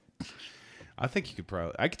I think you could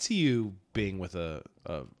probably. I could see you being with a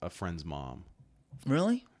friend's mom.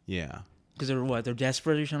 Really? Yeah. Because they're what? They're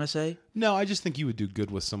desperate, you're trying to say? No, I just think you would do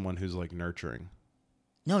good with someone who's like nurturing.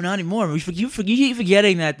 No, not anymore. You keep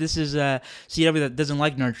forgetting that this is CW that doesn't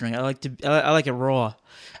like nurturing. I like it raw.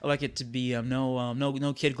 I like it to be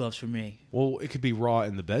no kid gloves for me. Well, it could be raw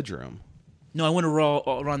in the bedroom. No, I want it raw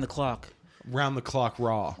around the clock. Round the clock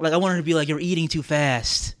raw. Like I want it to be like you're eating too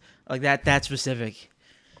fast. Like that specific.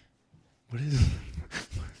 What is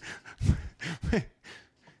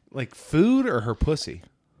like food or her pussy?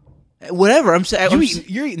 Whatever. I'm saying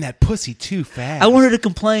You're eating that pussy too fast. I want her to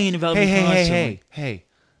complain about me constantly. Hey.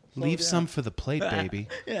 Leave some for the plate, baby.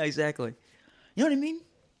 Yeah, exactly. You know what I mean?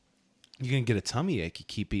 You're going to get a tummy ache. You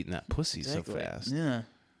keep eating that pussy so fast. Yeah.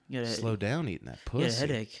 Slow down eating that pussy. You get a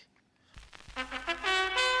headache.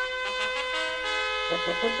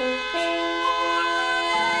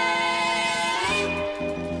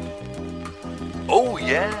 Oh,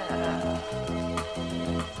 yeah.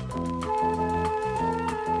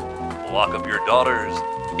 Lock up your daughters.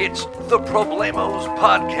 It's the Problemos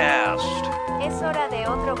podcast. Es hora de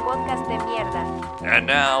otro podcast de mierda. And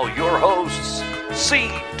now, your hosts,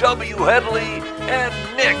 C.W. Headley and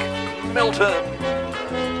Nick Milton.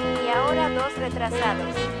 Y ahora dos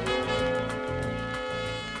retrasados.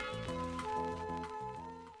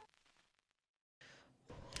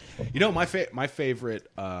 You know, my favorite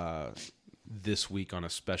this week on a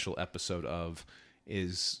special episode of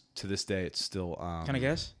is, to this day, it's still... Can I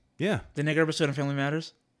guess? Yeah. The nigger episode of Family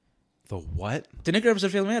Matters? The what? The nigger episode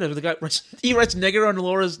of Family Matters. The guy writes nigger on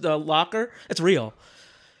Laura's locker. It's real.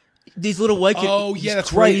 These little white kids. Oh, yeah,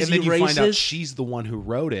 that's right. And then you find out she's the one who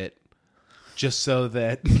wrote it just so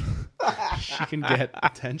that she can get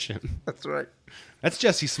attention. That's right. That's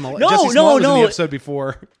Jessie Smollett. No, Jessie Smollett was in the no. episode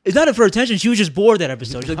before. It's not for attention. She was just bored that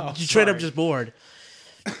episode. She's straight up sorry. just bored.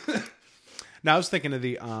 Now, I was thinking of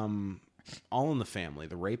the All in the Family,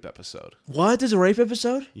 the rape episode. What? There's a rape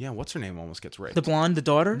episode? Yeah, what's her name almost gets raped? The blonde, the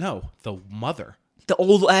daughter? No, the mother. The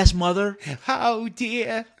old ass mother? Oh,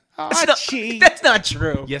 dear. Archie. That's not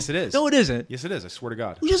true. Yes, it is. No, it isn't. Yes, it is. I swear to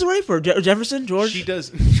God. Who does rape her? Jefferson? George? She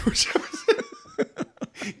does. George Jefferson.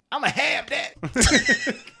 I'm a have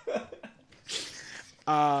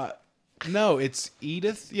that. No, it's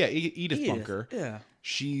Edith. Yeah, Edith Bunker. Yeah.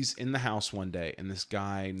 She's in the house one day, and this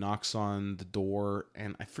guy knocks on the door,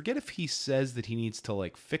 and I forget if he says that he needs to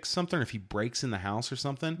like fix something, or if he breaks in the house or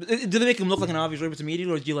something. Do they make him look like an obvious rapist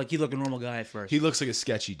immediately, or do you like he look a normal guy at first? He looks like a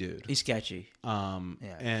sketchy dude. He's sketchy.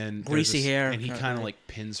 And greasy hair, and he kind of like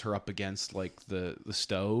pins her up against like the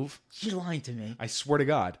stove. You're lying to me. I swear to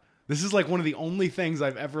God. This is like one of the only things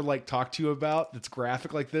I've ever like talked to you about that's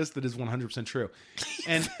graphic like this that is 100% true.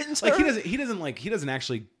 And like he doesn't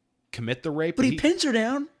actually commit the rape, but he pins her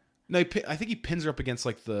down. No, I think he pins her up against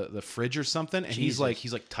like the fridge or something, and he's like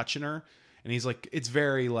touching her, and he's like, it's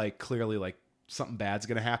very like clearly like something bad's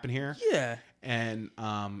gonna happen here. Yeah. And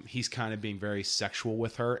he's kind of being very sexual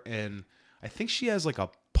with her, and I think she has like a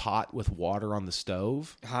pot with water on the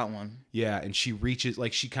stove. Hot one. Yeah, and she reaches,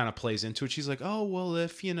 like, she kind of plays into it. She's like, oh, well,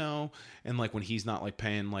 if, you know, and like when he's not like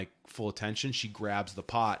paying like full attention, she grabs the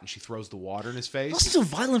pot and she throws the water in his face. What's so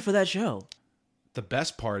violent for that show? The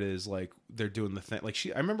best part is like they're doing the thing. Like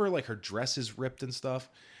I remember like her dress is ripped and stuff.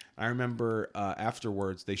 I remember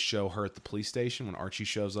afterwards they show her at the police station when Archie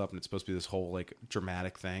shows up, and it's supposed to be this whole like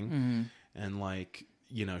dramatic thing. Mm-hmm. And like,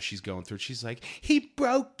 you know, she's going through it. She's like, he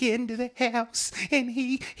broke into the house and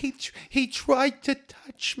he tried to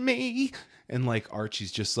touch me. And like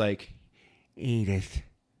Archie's just like, Edith,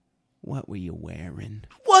 what were you wearing?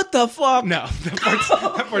 What the fuck? No,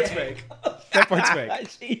 that part's fake. That part's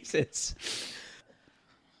fake. Jesus.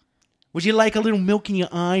 Would you like a little milk in your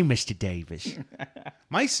eye, Mr. Davis?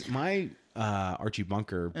 My Archie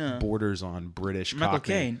Bunker borders on British Michael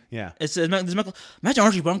Cockney. Caine. Yeah. Imagine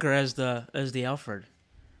Archie Bunker as the Alfred.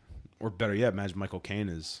 Or better yet, imagine Michael Caine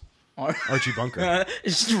as Archie Bunker.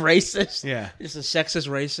 It's just racist. Yeah. Just a sexist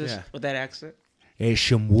racist with that accent. There's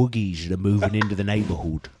some woogies that are moving into the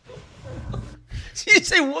neighborhood. Did you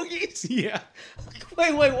say woogies? Yeah.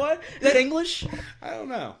 Wait, what? Is that English? I don't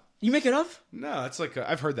know. You make it up? No, it's like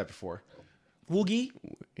I've heard that before. Woogie?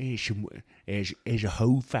 There's a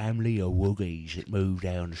whole family of woogies that move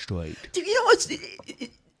down the street. Dude, you know what's...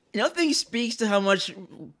 Nothing speaks to how much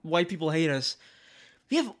white people hate us.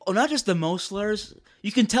 We have not just the most slurs.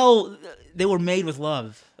 You can tell they were made with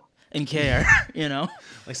love. and care. You know,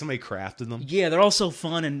 Like somebody crafted them. yeah, they're all so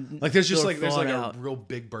fun and Like there's just they're like there's thought like out. a real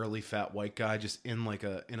big burly fat white guy just in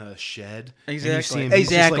a shed. And you Exactly. see him, he's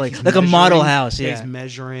just, Exactly. he's Like a model measuring. house, yeah. He's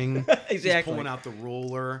measuring. He's Exactly. pulling out the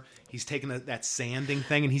ruler. He's taking that sanding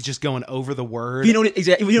thing and he's just going over the word. You know what,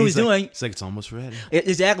 exactly. You know what he's like, doing? It's like it's almost ready.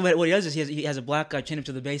 Exactly what he does is he has a black guy chained up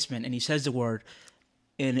to the basement, and he says the word.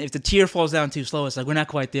 And if the tear falls down too slow, it's like, we're not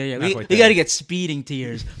quite there yet. We got to get speeding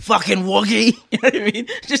tears. Fucking Woogie. You know what I mean?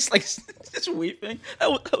 Just like, just weeping.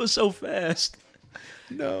 That was so fast.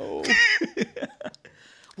 No.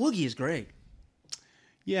 Woogie is great.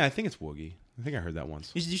 Yeah, I think it's Woogie. I think I heard that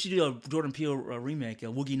once. You should do a Jordan Peele remake,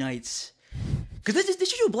 Woogie Nights. Because they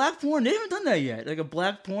should do a black porn. They haven't done that yet. Like a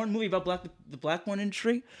black porn movie about the black porn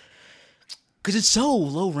industry. Because it's so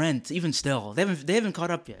low rent, even still. They haven't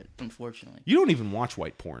caught up yet, unfortunately. You don't even watch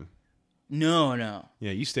white porn. No.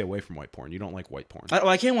 Yeah, you stay away from white porn. You don't like white porn.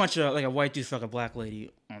 I can't watch a white dude fuck a black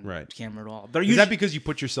lady on camera at all. But Is that because you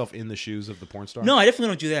put yourself in the shoes of the porn star? No, I definitely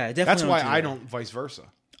don't do that. That's why I don't. Vice versa.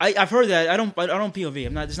 I've heard that. I don't POV.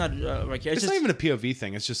 I'm not. It's not right here. It's not even a POV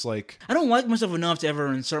thing. It's just like I don't like myself enough to ever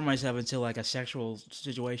insert myself into like a sexual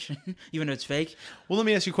situation, even though it's fake. Well, let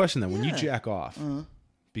me ask you a question then. When you jack off,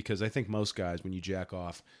 because I think most guys, when you jack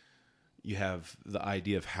off, you have the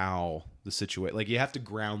idea of how the situation, like you have to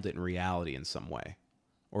ground it in reality in some way.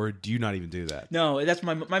 Or do you not even do that? No, that's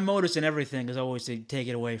my modus in everything is always to take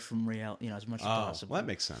it away from reality, as much as possible. Well, that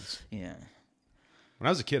makes sense. Yeah. When I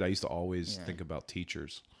was a kid, I used to always think about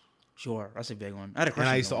teachers. Sure, that's a big one. I had a crush And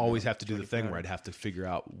I on used to one, always though. have to do the thing where I'd have to figure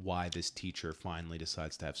out why this teacher finally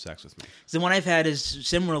decides to have sex with me. So the one I've had is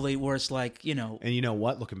similarly where it's like, you know. And you know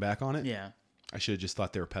what? Looking back on it, Yeah. I should have just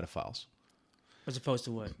thought they were pedophiles. As opposed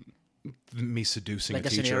to what? Me seducing Like a a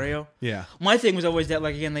teacher. scenario? Yeah. My thing was always that,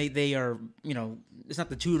 like, again, they are, you know, it's not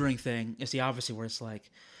the tutoring thing. It's the opposite where it's like,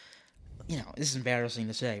 you know, this is embarrassing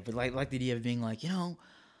to say, but like the idea of being like, you know,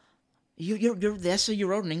 you're the essay you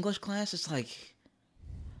wrote in English class, it's like,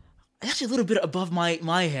 actually a little bit above my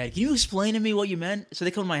head. Can you explain to me what you meant? So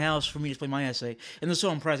they come to my house for me to explain my essay, and they're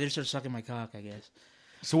so impressed, they just start sucking my cock, I guess.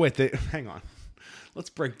 So wait, hang on. Let's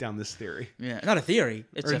break down this theory. Yeah, not a theory.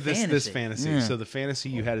 It's a fantasy. This fantasy. Yeah. So the fantasy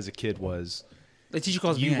you had as a kid was The teacher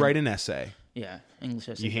calls me you in. write an essay. Yeah, English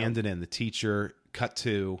essay. You hand it in. The teacher, cut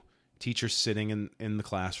to, teacher's sitting in the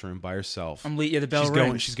classroom by herself. The bell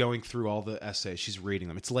rings. She's going through all the essays. She's reading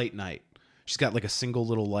them. It's late night. She's got like a single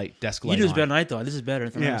little desk light You do this on. better than I thought. This is better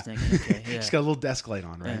than I was thinking. Okay, yeah. She's got a little desk light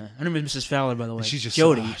on, right? Yeah. Her name is Mrs. Fowler, by the way. And she's just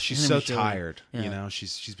Jody. she's Her so name is Jody. tired. Yeah. You know,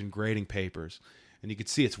 she's been grading papers, and you could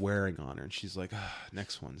see it's wearing on her. And she's like,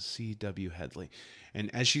 next one, C.W. Headley.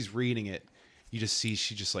 And as she's reading it, you just see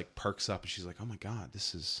she just like perks up, and she's like, oh my god,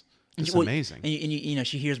 this is amazing. And you know,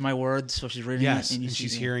 she hears my words, so she's reading Yes, it. and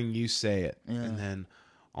she's hearing you say it, and then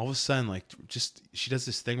all of a sudden, like, just she does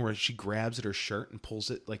this thing where she grabs at her shirt and pulls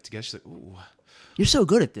it like together. She's like, ooh. You're so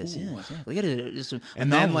good at this. Yeah, exactly.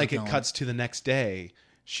 And then, like, it cuts to the next day.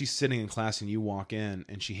 She's sitting in class, and you walk in,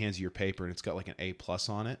 and she hands you your paper, and it's got like an A+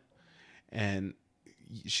 on it. And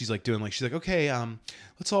she's like she's like, okay,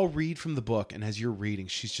 let's all read from the book. And as you're reading,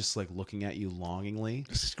 she's just like looking at you longingly.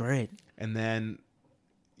 This is great. And then,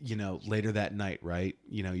 you know, later that night, right?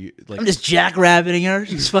 You know, you like I'm just jackrabbiting her.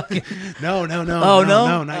 She's fucking no, Oh, no,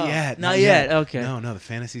 no? not yet, not yet. Okay, no, the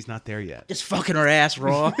fantasy's not there yet. just fucking her ass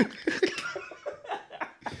raw.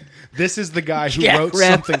 This is the guy who wrote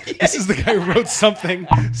something. This is the guy who wrote something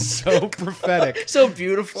so prophetic, So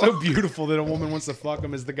beautiful. so beautiful that a woman wants to fuck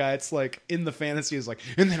him. Is the guy? It's like in the fantasy is like,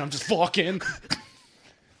 and then I'm just fucking.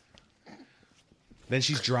 Then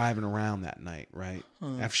she's driving around that night, right?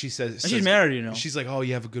 After she says she's married, you know. She's like, "Oh,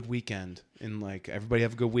 you have a good weekend," and like everybody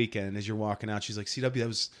have a good weekend. And as you're walking out, she's like, "CW, that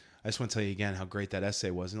was." I just want to tell you again how great that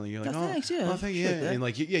essay was. And you're like, Oh, thanks, yeah. oh, thank you, yeah. And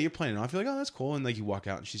like, yeah, you're playing it off. You're like, oh, that's cool. And like, you walk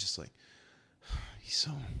out, and she's just like, he's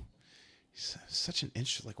such an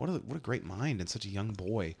inch. Like, what a great mind and such a young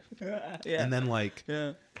boy. Yeah. And then like,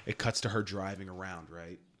 Yeah. it cuts to her driving around.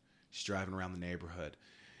 Right, she's driving around the neighborhood.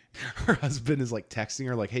 Her husband is like texting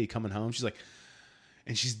her, like, "Hey, you coming home?" She's like,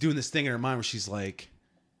 and she's doing this thing in her mind where she's like,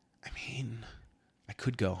 I mean, I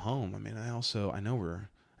could go home. I mean, I know where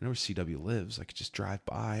CW lives. I could just drive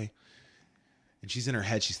by. And she's in her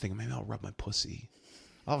head. She's thinking, maybe I'll rub my pussy.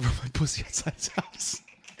 I'll rub my pussy outside his house.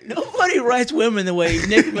 Nobody writes women the way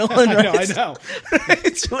Nick Millen writes. I know.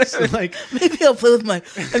 Writes women. So, like, maybe I'll play with my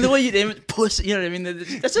and the way you name it, pussy. You know what I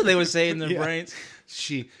mean? That's what they would say in their Yeah. brains.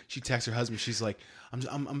 She texts her husband. She's like,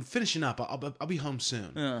 I'm finishing up. I'll be home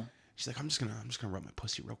soon. Yeah. She's like, I'm just gonna rub my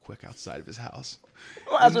pussy real quick outside of his house.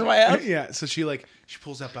 Outside my house? Yeah. So she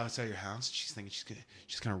pulls up outside your house. She's thinking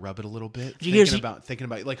she's gonna rub it a little bit. Thinking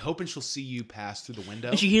about like hoping she'll see you pass through the window.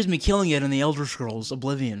 And she hears me killing it in the Elder Scrolls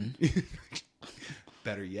Oblivion.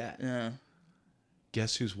 Better yet. Yeah.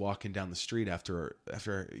 Guess who's walking down the street after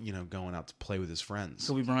going out to play with his friends?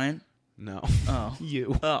 Kobe Bryant? No. Oh.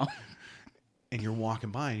 You. Oh. And you're walking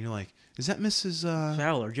by and you're like, is that Mrs.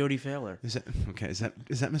 Fowler, Jodie Fowler. Is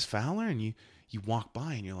that Miss Fowler? And you walk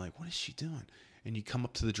by and you're like, what is she doing? And you come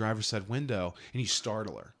up to the driver's side window and you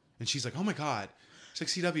startle her. And she's like, oh my God.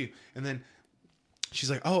 She's like, CW. And then she's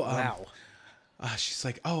like, oh, wow. She's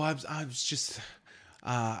like, oh, I was just,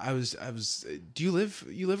 do you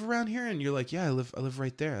live around here? And you're like, yeah, I live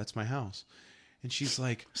right there. That's my house. And she's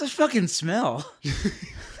like, what's that fucking smell?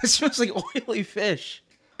 It smells like oily fish.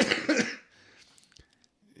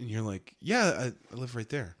 And you're like, yeah, I live right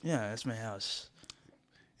there. Yeah, that's my house.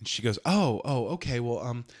 And she goes, oh, okay.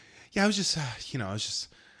 Well, yeah, I was just,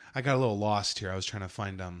 I got a little lost here. I was trying to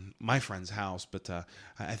find my friend's house, but I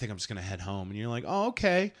think I'm just gonna head home. And you're like, oh,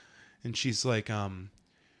 okay. And she's like,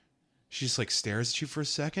 she just like stares at you for a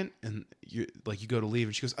second, and you go to leave,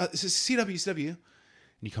 and she goes, this is CW. And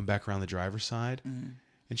you come back around the driver's side,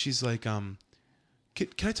 and she's like, can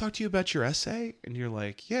I talk to you about your essay? And you're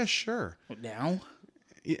like, yeah, sure. Now?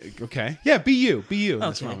 Yeah, okay. Yeah, be you in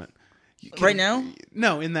this moment. Right now?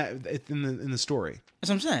 No, in the story.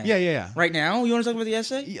 That's what I'm saying. Yeah. Right now? You want to talk about the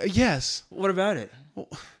essay? Yes. What about it? Well,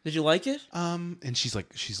 did you like it? And she's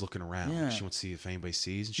looking around. Yeah. She wants to see if anybody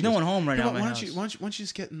sees. And she no goes, one home right hey, now. why don't you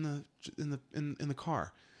just get in the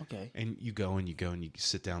car? Okay. And you go and you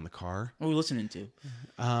sit down in the car. What are we listening to?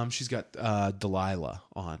 She's got Delilah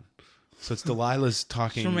on, so it's Delilah's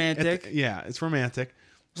talking. It's romantic. Yeah, it's romantic.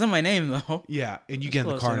 It's not my name though. Yeah, and you get in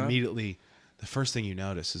the close car enough. and immediately. The first thing you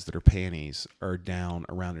notice is that her panties are down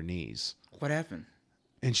around her knees. What happened?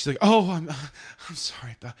 And she's like, "Oh, I'm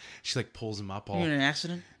sorry." She like pulls him up all. You in an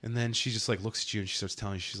accident? And then she just like looks at you and she starts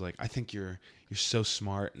telling you. She's like, "I think you're so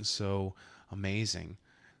smart and so amazing."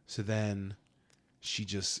 So then she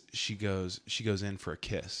goes in for a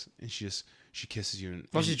kiss and she kisses you.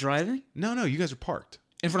 While she's driving? No, you guys are parked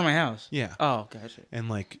In front of my house? Yeah. Oh, gotcha. And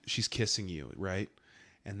like she's kissing you, right?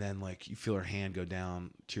 And then like you feel her hand go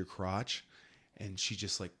down to your crotch. And she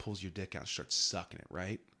just like pulls your dick out and starts sucking it,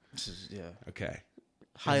 right? This is, Okay.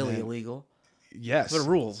 highly illegal. Yes. But it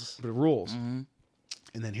rules. Mm-hmm.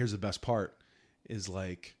 And then here's the best part is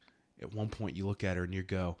like at one point you look at her and you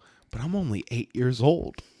go, but I'm only 8 years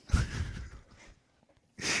old.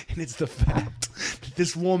 And it's the fact that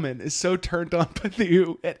this woman is so turned on with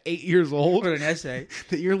you at 8 years old. What an essay.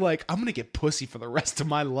 That you're like, I'm going to get pussy for the rest of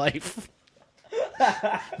my life.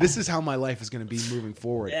 This is how my life is going to be moving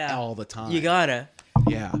forward all the time. You gotta.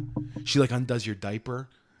 Yeah. She like undoes your diaper.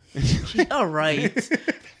 All right.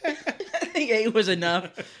 I think 8 was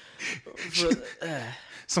enough.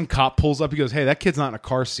 Some cop pulls up. He goes, "Hey, that kid's not in a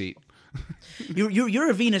car seat."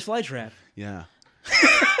 You're a Venus flytrap. Yeah.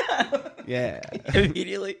 Yeah.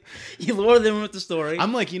 Immediately. You lure them with the story.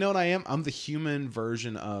 I'm like, you know what I am? I'm the human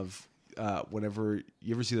version of whenever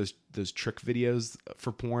you ever see those trick videos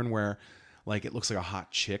for porn where like it looks like a hot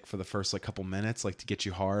chick for the first like couple minutes, like to get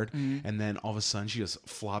you hard, and then all of a sudden she just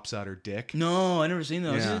flops out her dick. No, I never seen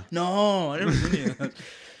those. Yeah. No, I never seen those.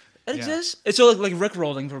 That exists? It's so like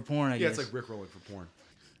rickrolling for porn, I guess. Yeah, it's like rickrolling for porn.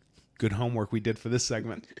 Good homework we did for this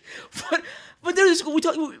segment. But there's we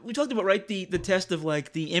talked about, right, the test of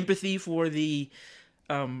like the empathy for the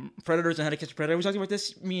predators and how to catch a predator. We talked about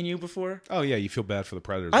this, me and you, before. Oh yeah, you feel bad for the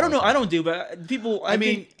predators. I don't know. I don't do, but people. I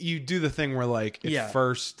mean, you do the thing where like Yeah.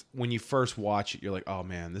 when you first watch it, you're like, oh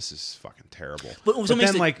man, this is fucking terrible. But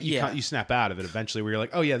then like you snap out of it eventually, where you're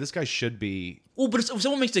like, oh yeah, this guy should be. Well, but if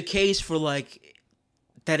someone makes a case for like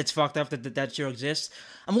that it's fucked up that show exists,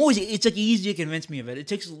 it's like easy to convince me of it. It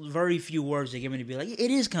takes very few words to get me to be like,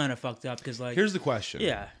 it is kind of fucked up because like. Here's the question.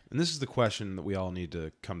 Yeah. And this is the question that we all need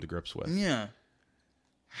to come to grips with. Yeah.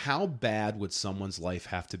 How bad would someone's life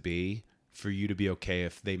have to be for you to be okay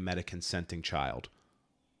if they met a consenting child?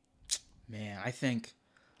 Man, I think.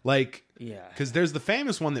 Like, yeah. Because there's the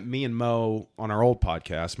famous one that me and Mo, on our old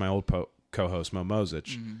podcast, my old co-host, Mo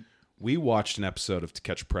Mozich, we watched an episode of To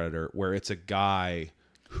Catch a Predator where it's a guy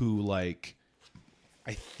who, like,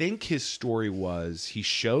 I think his story was he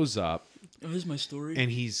shows up. Oh, here's my story. And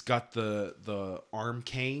he's got the arm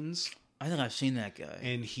canes. I think I've seen that guy.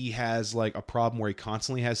 And he has like a problem where he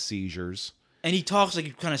constantly has seizures, And he talks like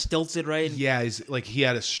he kind of stilted, right? Yeah, he's like he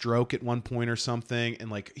had a stroke at one point or something,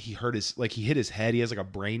 and like he hit his head. He has like a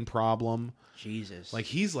brain problem. Jesus. Like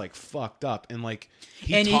he's like fucked up, and like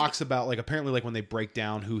he talks about like apparently like when they break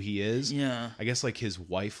down who he is. Yeah. I guess like his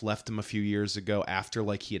wife left him a few years ago after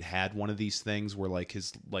like he had one of these things where like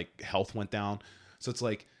his like health went down. So it's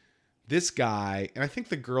like this guy, and I think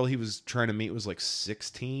the girl he was trying to meet was like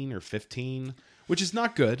 16 or 15, which is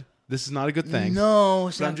not good. This is not a good thing. No,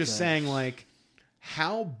 it's but not I'm just good. saying like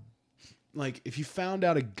how like if you found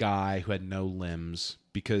out a guy who had no limbs,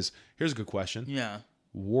 because here's a good question. Yeah.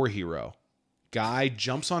 War hero. Guy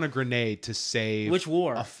jumps on a grenade to save... Which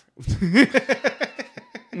war?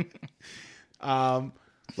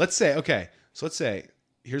 Let's say,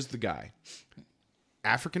 here's the guy.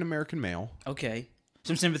 African-American male. Okay.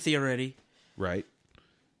 Some sympathy already. Right.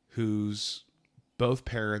 Whose both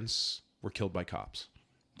parents were killed by cops.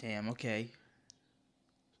 Damn, okay.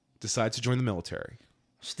 Decides to join the military.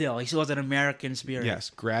 Still, he still has an American spirit.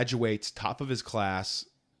 Yes. Graduates, top of his class,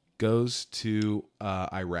 goes to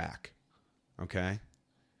Iraq. Okay?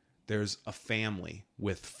 There's a family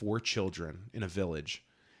with 4 children in a village,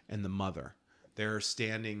 and the mother. They're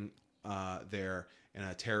standing there, and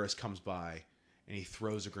a terrorist comes by, and he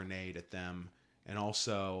throws a grenade at them, and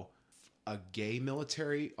also a gay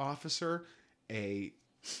military officer, a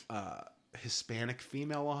Hispanic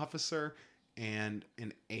female officer, and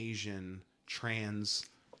an Asian trans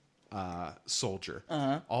soldier.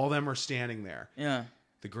 Uh-huh. All of them are standing there. Yeah.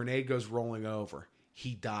 The grenade goes rolling over.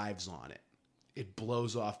 He dives on it. It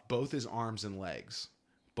blows off both his arms and legs,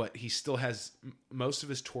 but he still has most of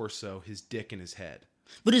his torso, his dick, and his head.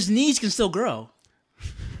 But his knees can still grow.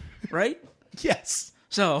 Right? Yes.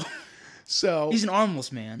 So he's an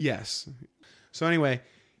armless man. Yes. So anyway,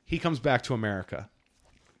 he comes back to America.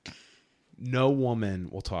 No woman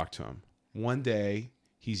will talk to him. One day,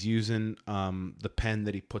 he's using the pen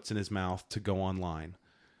that he puts in his mouth to go online,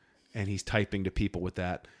 and he's typing to people with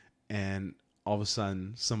that, and all of a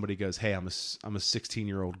sudden, somebody goes, "Hey, I'm a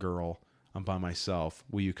 16-year-old girl. I'm by myself.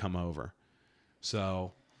 Will you come over?"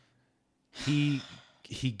 So he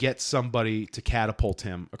gets somebody to catapult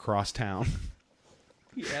him across town.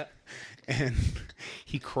 Yeah. And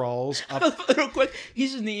he crawls up. Real quick,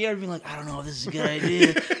 he's in the air being like, I don't know if this is a good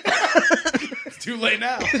idea. It's too late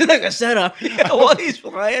now. It's like a setup. Yeah, while he's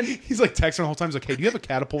flying. He's like texting the whole time. He's like, "Hey, do you have a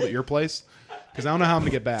catapult at your place? Because I don't know how I'm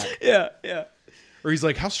going to get back." Yeah, yeah. Or he's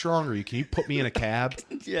like, "How strong are you? Can you put me in a cab?"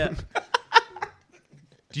 Yeah.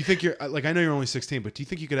 Do you think you're, like, I know you're only 16, but do you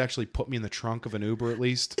think you could actually put me in the trunk of an Uber at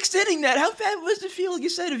least? Extending that, how bad was it feel, like you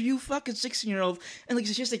said, if you fucking 16-year-old and like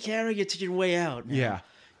it's just to carry you to your way out? Now. Yeah.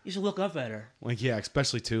 You should look up at her. Like, yeah,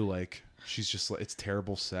 especially too, like, she's just like, it's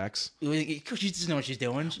terrible sex. She doesn't know what she's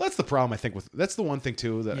doing. Well, that's the problem, I think, that's the one thing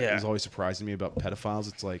too that Yeah. is always surprising me about pedophiles.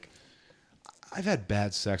 It's like, I've had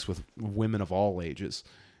bad sex with women of all ages.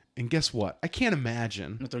 And guess what? I can't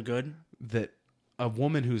imagine If they're good? that a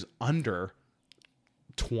woman who's under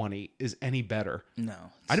 20 is any better. No.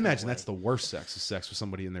 I'd imagine that's the worst sex, is sex with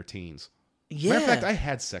somebody in their teens. Yeah. Matter of fact, I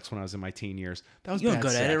had sex when I was in my teen years. That was You weren't bad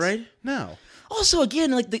good sex. at it, right? No. Also,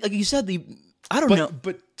 again, like you said, I don't know.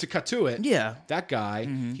 But to cut to it, Yeah. that guy,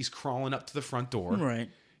 he's crawling up to the front door. Right.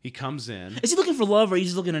 He comes in. Is he looking for love or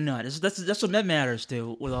he's looking to nut? That's what that matters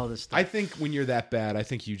too with all this stuff. I think when you're that bad, I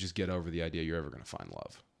think you just get over the idea you're ever going to find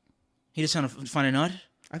love. He just trying to find a nut?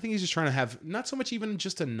 I think he's just trying to have, not so much even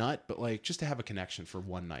just a nut, but like just to have a connection for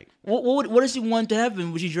one night. What does he want to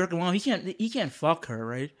happen? Was he jerking around? He can't fuck her,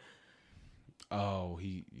 right? Oh,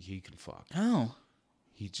 he can fuck. Oh.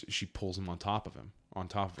 She pulls him on top of her.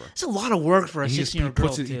 It's a lot of work for a He 16-year-old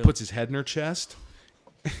girl, he too. puts his head in her chest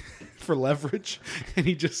for leverage, and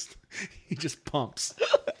he just pumps.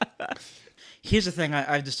 Here's the thing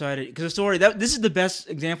I've decided, because the story, this is the best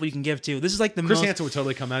example you can give, too. This is like the Chris most... Hansen would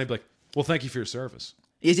totally come out and be like, "Well, thank you for your service."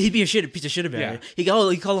 He'd be a piece of shit about Yeah. it. He'd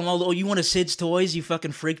call him all, "Oh, you want a Sid's toys, you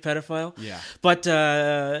fucking freak pedophile?" Yeah. But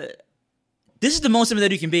this is the most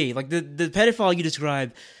sympathetic you can be. Like, the pedophile you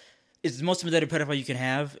described is the most sympathetic pedophile you can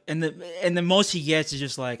have. And the most he gets is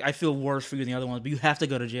just like, I feel worse for you than the other ones, but you have to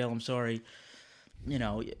go to jail. I'm sorry. You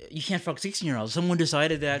know, you can't fuck 16-year-olds. Someone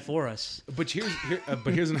decided that for us. But here's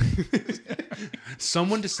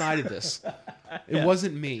someone decided this. It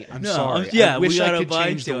wasn't me. I'm sorry. Yeah, I wish we gotta I could abide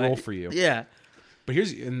change the to rule it. for you. Yeah. But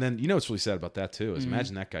then you know what's really sad about that too is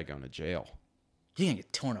imagine that guy going to jail. He's going to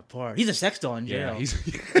get torn apart. He's a sex doll in jail. Yeah, he's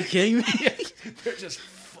you kidding me? they're just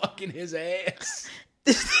fucking his ass.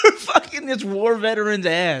 They're fucking this war veteran's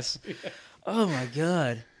ass. Yeah. Oh my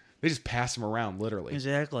god. They just pass him around, literally.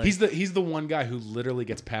 Exactly. He's the one guy who literally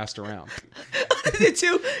gets passed around. They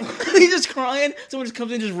too. He's just crying. Someone just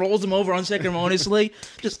comes in, and just rolls him over unceremoniously.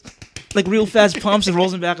 Just like real fast pumps and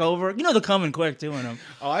rolls him back over. You know they're coming quick too in him.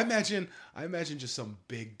 Oh, I imagine just some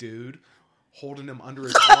big dude holding him under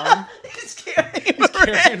his arm. He's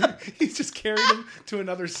just carrying him to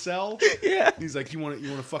another cell. Yeah. He's like, you want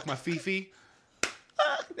to fuck my Fifi?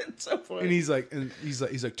 That's so funny. And he's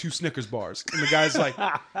like 2 Snickers bars. And the guy's like,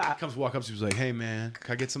 walk up to him, he's like, hey man,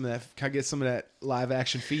 can I get some of that live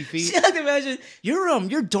action Fifi? See, I can imagine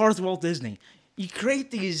you're Darth Walt Disney. You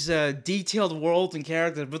create these detailed worlds and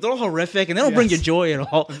characters, but they're all horrific and they don't bring you joy at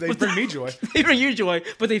all. They bring me joy. They bring you joy,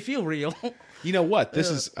 but they feel real. You know what? This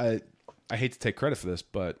is I hate to take credit for this,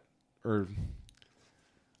 I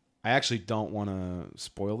actually don't want to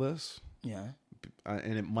spoil this. Yeah.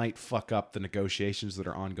 And it might fuck up the negotiations that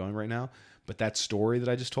are ongoing right now. But that story that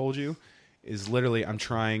I just told you is literally I'm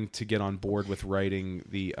trying to get on board with writing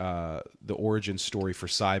the origin story for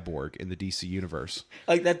Cyborg in the DC universe.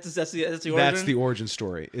 Like that's the origin? That's the origin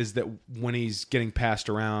story. Is that when he's getting passed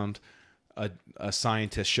around, a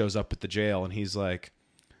scientist shows up at the jail and he's like,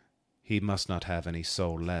 he must not have any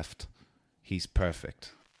soul left. He's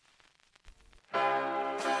perfect.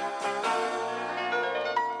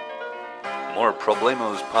 More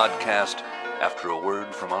Problemos podcast after a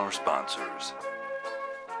word from our sponsors.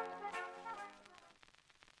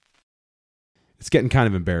 It's getting kind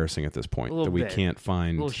of embarrassing at this point that we bit. can't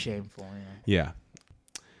find. A little shameful, Yeah.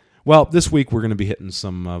 Well, this week we're going to be hitting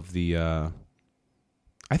some of the. I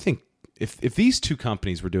think if these two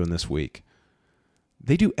companies were doing this week,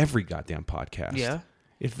 they do every goddamn podcast. Yeah.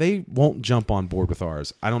 If they won't jump on board with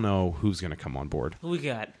ours, I don't know who's going to come on board. Who we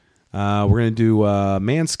got? We're going to do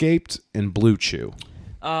Manscaped and Blue Chew.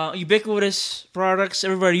 Ubiquitous products.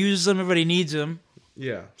 Everybody uses them. Everybody needs them.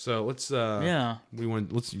 Yeah. So let's. Yeah.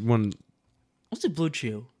 Let's do Blue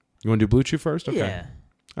Chew. You want to do Blue Chew first? Okay. Yeah.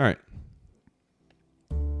 All right.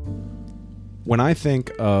 When I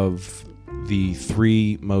think of the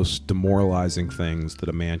 3 most demoralizing things that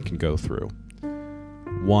a man can go through,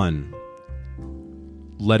 1,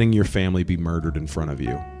 letting your family be murdered in front of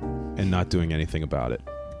you and not doing anything about it.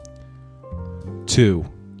 2,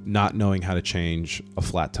 not knowing how to change a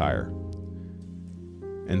flat tire.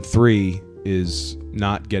 And 3 is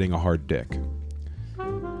not getting a hard dick.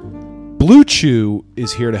 Blue Chew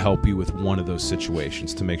is here to help you with one of those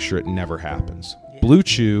situations to make sure it never happens. Blue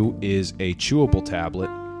Chew is a chewable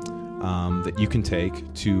tablet that you can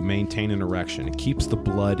take to maintain an erection. It keeps the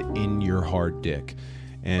blood in your hard dick.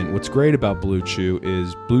 And what's great about Blue Chew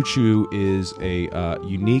is a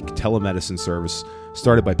unique telemedicine service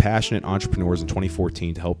started by passionate entrepreneurs in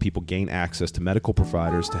 2014 to help people gain access to medical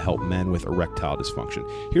providers to help men with erectile dysfunction.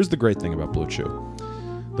 Here's the great thing about Blue Chew.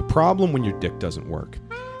 The problem when your dick doesn't work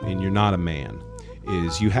and you're not a man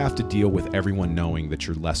is you have to deal with everyone knowing that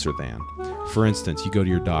you're lesser than. For instance, you go to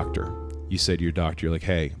your doctor. You say to your doctor, you're like,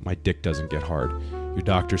 hey, my dick doesn't get hard. Your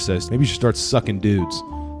doctor says, maybe you should start sucking dudes.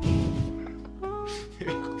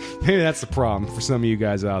 Maybe that's the problem for some of you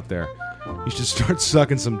guys out there. You should start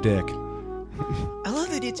sucking some dick. I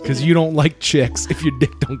love that it's because you don't like chicks if your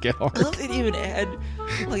dick don't get hard. I love that they even add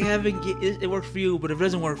like having it works for you, but if it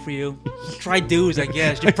doesn't work for you, try dudes. I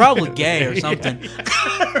guess you're probably gay or something.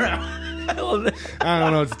 I don't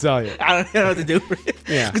know what to tell you. I don't know what to do for it.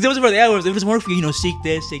 Yeah, because there was about the hours. If it doesn't work for you, seek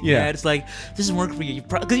this, seek that. It's like this doesn't work for you.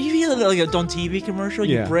 Because you hear like on TV commercial,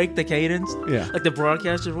 you break the cadence. Yeah, like the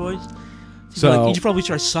broadcaster voice. So you should probably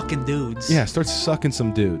try sucking dudes. Yeah, start sucking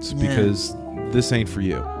some dudes because this ain't for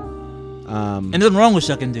you. And nothing wrong with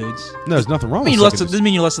sucking dudes. No, there's nothing wrong with sucking dudes. Doesn't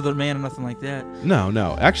mean you're less of a man or nothing like that.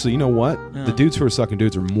 No. Actually, you know what? Yeah. The dudes who are sucking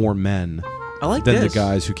dudes are more men than the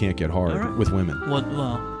guys who can't get hard with women.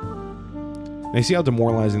 Well. Now, you see how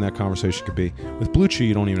demoralizing that conversation could be? With Blue Chew,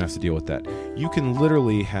 you don't even have to deal with that. You can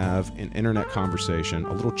literally have an internet conversation,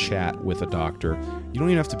 a little chat with a doctor. You don't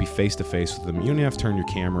even have to be face-to-face with them. You don't even have to turn your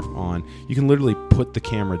camera on. You can literally put the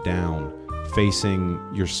camera down facing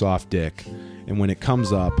your soft dick. And when it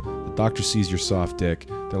comes up, the doctor sees your soft dick.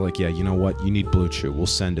 They're like, yeah, you know what? You need Blue Chew. We'll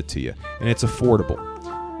send it to you. And it's affordable.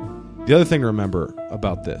 The other thing to remember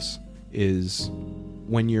about this is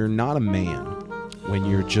when you're not a man, when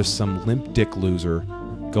you're just some limp dick loser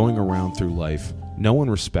going around through life, no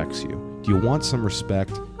one respects you. Do you want some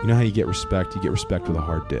respect? You know how you get respect? You get respect with a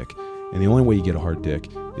hard dick. And the only way you get a hard dick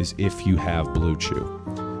is if you have Blue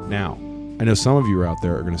Chew. Now, I know some of you out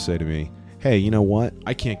there are going to say to me, hey, you know what?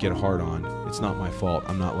 I can't get a hard on. It's not my fault.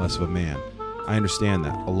 I'm not less of a man. I understand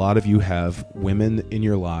that. A lot of you have women in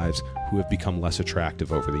your lives who have become less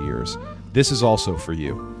attractive over the years. This is also for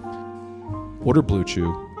you. Order Blue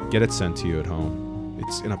Chew. Get it sent to you at home.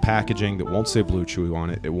 It's in a packaging that won't say Blue Chew on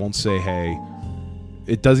it. It won't say, hey.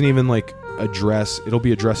 It doesn't even address. It'll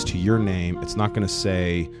be addressed to your name. It's not going to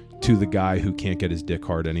say to the guy who can't get his dick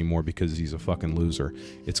hard anymore because he's a fucking loser.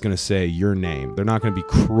 It's going to say your name. They're not going to be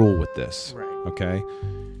cruel with this. Right. Okay?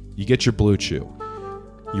 You get your Blue Chew.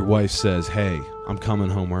 Your wife says, hey, I'm coming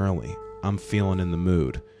home early. I'm feeling in the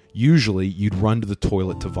mood. Usually, you'd run to the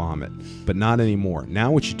toilet to vomit, but not anymore.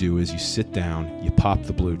 Now what you do is you sit down, you pop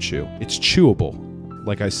the Blue Chew. It's chewable.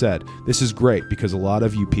 Like I said, this is great because a lot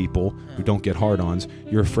of you people who don't get hard-ons,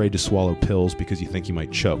 you're afraid to swallow pills because you think you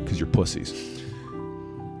might choke because you're pussies.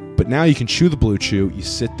 But now you can chew the Blue Chew, you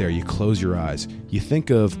sit there, you close your eyes, you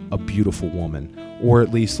think of a beautiful woman, or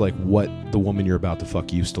at least like what the woman you're about to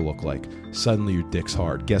fuck used to look like. Suddenly your dick's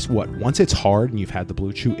hard. Guess what? Once it's hard and you've had the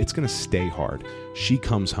Blue Chew, it's going to stay hard. She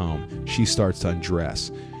comes home, she starts to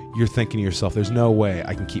undress. You're thinking to yourself, there's no way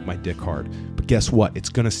I can keep my dick hard. But guess what? It's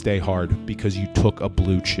going to stay hard because you took a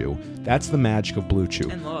Blue Chew. That's the magic of Blue Chew.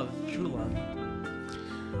 And love. True love.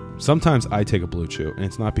 Sometimes I take a Blue Chew, and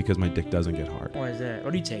it's not because my dick doesn't get hard. Why is that?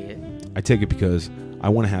 Or do you take it? I take it because I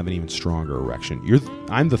want to have an even stronger erection.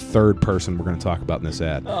 I'm the third person we're going to talk about in this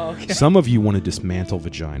ad. Oh, okay. Some of you want to dismantle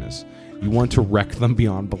vaginas. You want to wreck them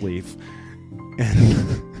beyond belief.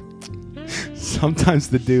 And sometimes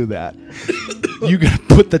to do that, you got to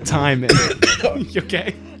put the time in. You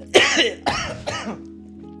okay?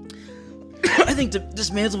 I think to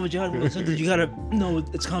dismantle vagina, something you gotta know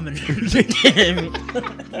it's coming.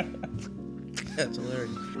 That's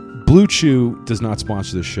hilarious. Blue Chew does not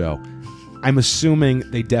sponsor the show. I'm assuming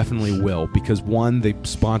they definitely will because one, they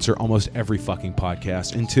sponsor almost every fucking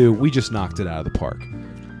podcast, and two, we just knocked it out of the park.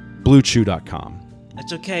 BlueChew.com.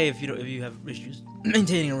 It's okay if you have issues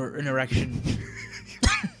maintaining an erection.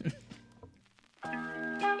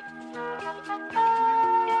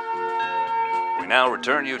 We now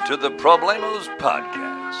return you to the Problemos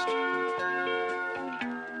podcast.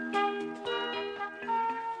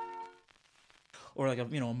 Or like a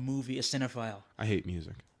movie, a cinephile. I hate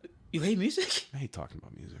music. You hate music? I hate talking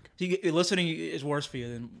about music. So listening is worse for you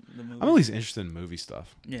than the movie. I'm always interested in movie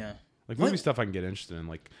stuff. Yeah. Like movie stuff I can get interested in,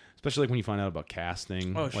 like especially like when you find out about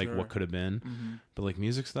casting, like sure. what could have been. Mm-hmm. But like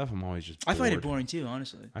music stuff, I'm always just bored. I find it boring too,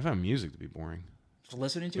 honestly. I find music to be boring. So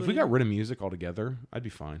listening to it. If we got rid of music altogether, I'd be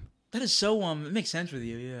fine. That is so it makes sense with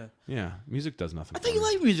you, yeah. Yeah, music does nothing. I think you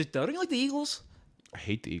like music though. Don't you like the Eagles? I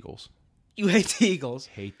hate the Eagles. You hate the Eagles?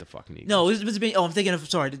 Hate the fucking Eagles. No, it's a band. Oh, I'm thinking of.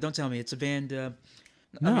 Sorry, don't tell me. It's a band.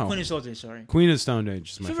 No, Queen of Stone Age. Sorry. Queen of Stone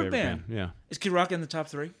Age is my Favorite favorite band. Yeah. Is Kid Rock in the top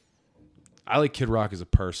 3? I like Kid Rock as a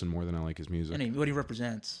person more than I like his music. And what he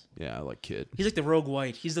represents. Yeah, I like Kid. He's like the rogue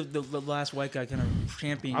white. He's the last white guy kind of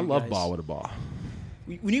champion. I love Ba Wada Ba.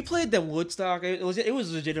 When you played that Woodstock, it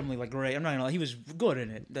was legitimately like great. I'm not gonna lie, he was good in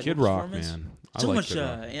it. That Kid Rock, man. So like much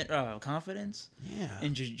Kid Rock. confidence. Yeah.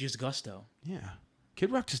 And just gusto. Yeah.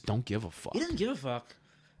 Kid Rock just don't give a fuck. He doesn't give a fuck.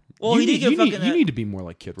 Well, he did give a fuck. You need to be more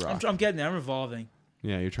like Kid Rock. I'm getting there. I'm evolving.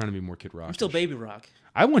 Yeah, you're trying to be more Kid Rock. I'm still Baby Rock.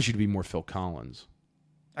 I want you to be more Phil Collins.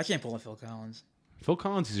 I can't pull a Phil Collins. Phil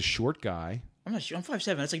Collins is a short guy. I'm not sure. I'm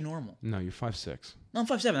 5'7". That's like normal. No, you're 5'6". No, I'm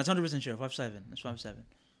 5'7". That's 100% sure. 5'7". That's 5'7".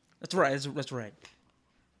 That's right. That's right.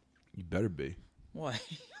 You better be. Why?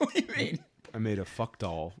 What do you mean? I made a fuck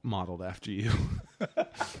doll modeled after you.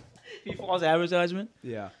 He false advertisement?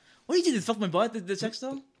 Yeah. What do you do? Fuck my butt? The sex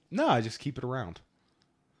doll? No, I just keep it around.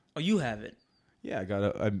 Oh, you have it. Yeah,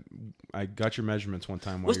 I got your measurements one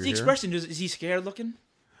time while What's you were the here. expression? Is he scared looking?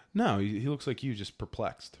 No, he looks like you, just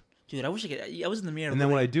perplexed. Dude, I wish I could. I was in the mirror. And then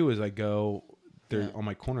what I do is I go there on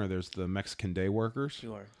my corner. There's the Mexican day workers.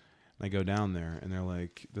 Sure. And I go down there, and they're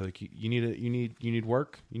like, you need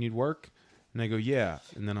work, and I go, yeah.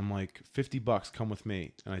 And then I'm like, $50, come with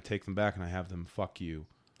me, and I take them back, and I have them fuck you.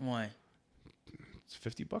 Why? It's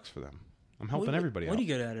 $50 for them. I'm helping everybody out. What do you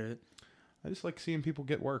get out of it? I just like seeing people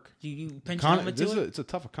get work. Do you pinch helmet to it? It's a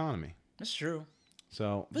tough economy. That's true.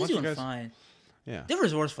 So but they're doing fine. Yeah. They're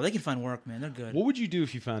resourceful. They can find work, man. They're good. What would you do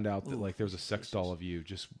if you found out that like there was a sex doll of you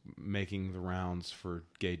just making the rounds for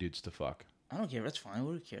gay dudes to fuck? I don't care. That's fine.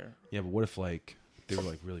 What do you care? Yeah, but what if like they were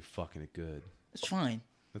like really fucking it good? It's fine.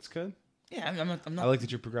 That's good. Yeah, I'm not. I like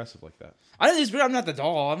that you're progressive like that. I'm not the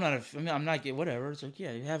doll. I'm not whatever. It's like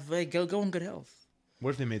you have go in good health. What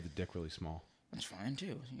if they made the dick really small? That's fine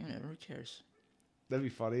too. Who cares? That'd be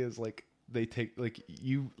funny. Is like they take like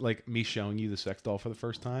you like me showing you the sex doll for the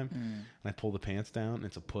first time, and I pull the pants down, and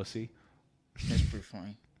it's a pussy. That's pretty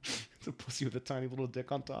funny. It's a pussy with a tiny little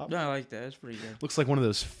dick on top. No, I like that. That's pretty good. Looks like one of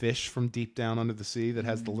those fish from deep down under the sea that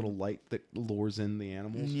has the little light that lures in the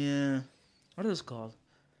animals. Yeah. What are those called?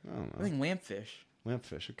 I don't know. I think lampfish.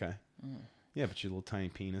 Lampfish, okay. Yeah, but your little tiny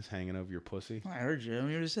penis hanging over your pussy. I heard you. What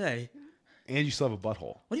do you to say? And you still have a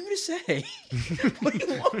butthole. What do you mean to say? What do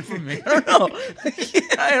you want from me? I don't know.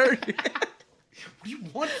 I heard you. What do you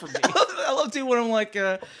want from me? I love too when I'm like,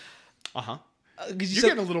 Uh-huh. You're 'Cause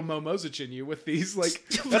getting a little Mo Mosich in you with these, like,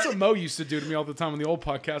 that's what Mo used to do to me all the time on the old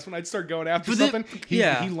podcast. When I'd start going after something, he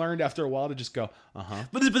learned after a while to just go, uh-huh.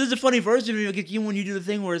 But there's a funny version of you when you do the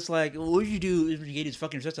thing where it's like, well, what would you do if you gave his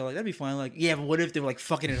fucking sister? Like, that'd be fine. Like, yeah, but what if they were like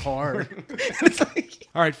fucking it hard? It's like,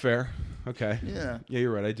 all right, fair. Okay. Yeah. Yeah,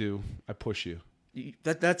 you're right. I do. I push you.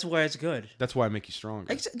 That's why it's good. That's why I make you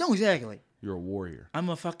stronger. No, exactly. You're a warrior. I'm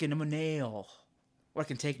a nail. Or I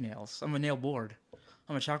can take nails. I'm a nail board.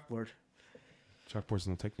 I'm a chalkboard. Chalkboards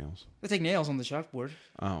don't take nails. I take nails on the chalkboard.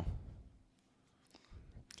 Oh.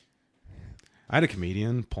 I had a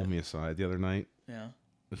comedian pull me aside the other night. Yeah.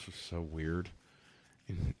 This was so weird.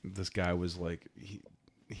 And this guy was like,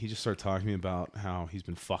 he just started talking to me about how he's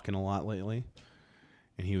been fucking a lot lately.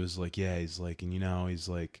 And he was like, yeah, he's like, and he's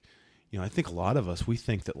like, I think a lot of us, we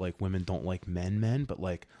think that like women don't like men, but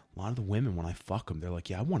like a lot of the women, when I fuck them, they're like,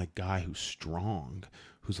 yeah, I want a guy who's strong,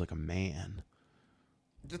 who's like a man.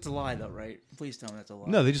 That's a lie, though, right? Please tell me that's a lie.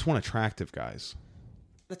 No, they just want attractive guys.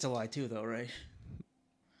 That's a lie, too, though, right?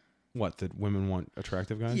 What, that women want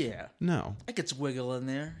attractive guys? Yeah. No. I could swiggle in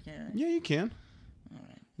there. Yeah, you can. All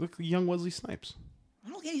right. Look like young Wesley Snipes. I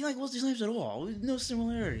don't get anything like Wesley Snipes at all. There's no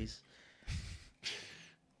similarities.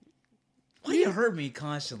 Why do you hurt me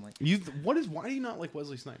constantly? Why do you not like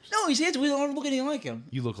Wesley Snipes? No, he's handsome. We don't look anything like him.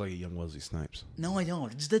 You look like a young Wesley Snipes. No, I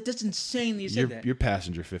don't. That's insane that you said that. You're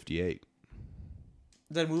Passenger 58.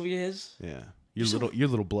 Is that a movie of his? Yeah. You're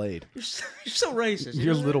little Blade. You're so racist.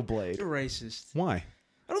 You're little Blade. You're racist. Why?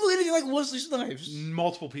 I don't look anything like Wesley Snipes.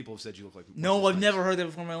 Multiple people have said you look like Wesley No, I've Snipes. never heard that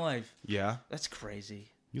before in my life. Yeah? That's crazy.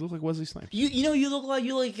 You look like Wesley Snipes. You look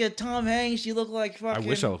like Tom Hanks. You look like fucking... I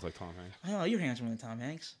wish I looked like Tom Hanks. I know, you're handsomer than Tom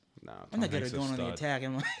Hanks. No, I'm not good at going on the attack.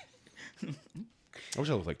 I'm like... I wish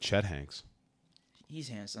I looked like Chet Hanks. He's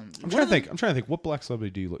handsome. I'm trying to think. What black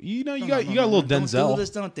celebrity do you look? You got a little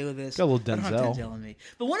Denzel. Don't do this. Got a little I don't have Denzel. Denzel in me.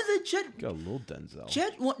 But one of the Chet... Got a little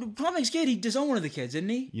Denzel. Tom Hanks' kid, he disowned one of the kids, didn't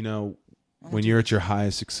he? When you're at your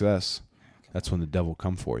highest success, that's when the devil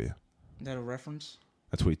come for you. Is that a reference?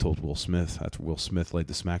 That's what he told Will Smith after Will Smith laid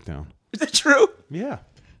the smackdown. Is that true? Yeah.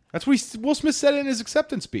 That's what Will Smith said in his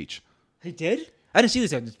acceptance speech. He did? I didn't see the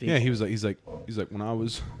acceptance speech. Yeah, he's like, when I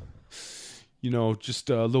was, just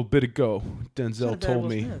a little bit ago, Denzel told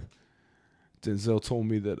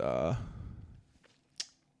me that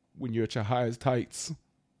when you're at your highest heights,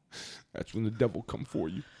 that's when the devil come for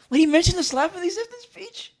you. Well, he mentioned the slap in the acceptance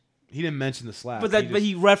speech? He didn't mention the slap. But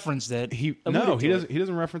he referenced it. He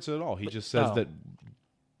doesn't reference it at all. He just says that.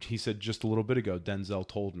 He said just a little bit ago, Denzel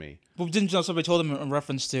told me. But didn't somebody told him in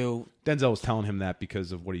reference to... Denzel was telling him that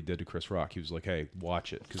because of what he did to Chris Rock. He was like, hey,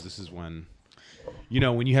 watch it, because this is when...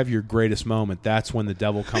 when you have your greatest moment, that's when the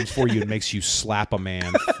devil comes for you and makes you slap a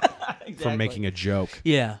man for making a joke.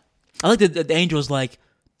 Yeah. I like that the angel was like,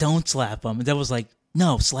 don't slap him. And the devil was like,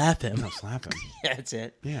 no, slap him. No, slap him. Yeah, that's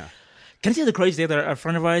it. Yeah. Can I tell you the crazy thing that a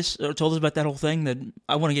friend of ours told us about that whole thing? That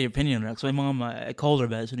I want to get your opinion on it. Because my mom, I called her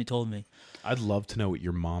about it when he told me. I'd love to know what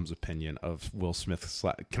your mom's opinion of Will Smith's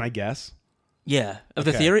slap. Can I guess? Yeah. Of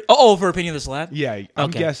the theory? Oh, for her opinion of the slap? Yeah.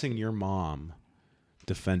 I'm guessing your mom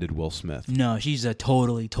defended Will Smith. No, she's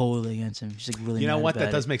totally against him. She's like really. You know what? That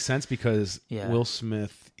it. does make sense because Will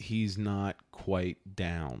Smith, he's not quite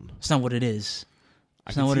down. It's not what it is.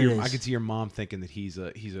 I could see your mom thinking that he's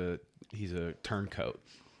a turncoat.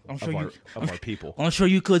 I'm sure of our people. I'm sure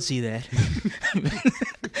you could see that.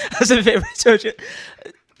 That's a favorite researcher.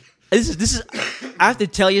 This is. I have to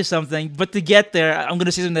tell you something, but to get there, I'm going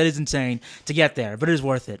to say something that is insane. To get there, but it is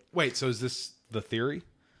worth it. Wait, so is this the theory?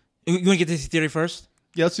 You want to get this theory first?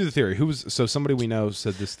 Yeah, let's do the theory. Somebody we know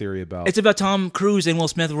said this theory about... It's about Tom Cruise and Will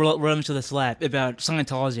Smith running to the slap about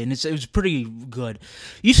Scientology, and it was pretty good.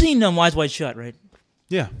 You've seen Eyes Wide Shut, right?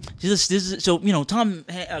 Yeah. Tom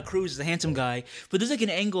Cruise is a handsome guy, but there's like an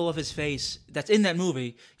angle of his face that's in that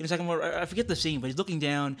movie. In a second, I forget the scene, but he's looking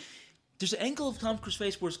down. There's an angle of Tom Cruise's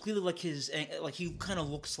face where it's clearly like he kind of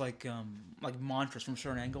looks like monstrous from a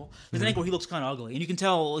certain angle. There's an angle where he looks kind of ugly, and you can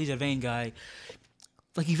tell he's a vain guy.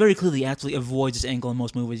 Like, he very clearly actually avoids this angle in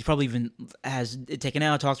most movies. He probably even has it taken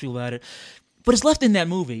out, talks to people about it. But it's left in that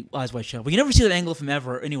movie, Eyes Wide Shut. But you never see that angle from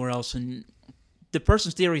ever anywhere else. And the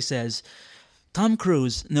person's theory says Tom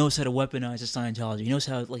Cruise knows how to weaponize the Scientology. He knows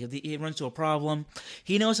how, like, if he runs into a problem,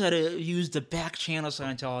 he knows how to use the back channel of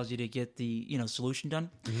Scientology to get the, solution done.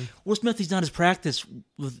 Mm-hmm. Will Smith, he's not his practice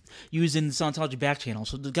with using the Scientology back channel.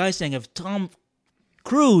 So the guy's saying if Tom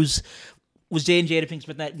Cruise was Jada Pinkett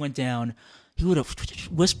Smith that went down, he would have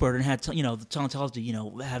whispered and had, the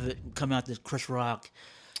Scientology, have it come out to Chris Rock,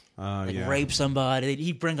 rape somebody.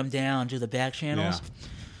 He'd bring them down to the back channels. Yeah.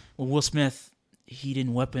 Well, Will Smith, he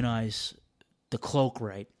didn't weaponize the cloak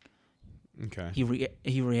right. Okay.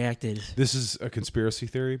 He reacted. This is a conspiracy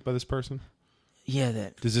theory by this person? Yeah,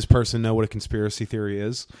 that. Does this person know what a conspiracy theory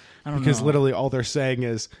is? I don't Because know. literally all they're saying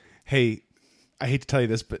is, hey, I hate to tell you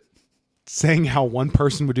this, but saying how one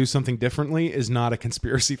person would do something differently is not a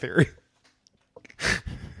conspiracy theory.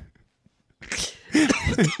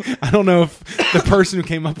 I don't know if the person who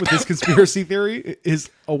came up with this conspiracy theory is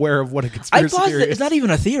aware of what a conspiracy theory is. It's not even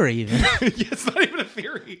a theory, even. Yeah, it's not even a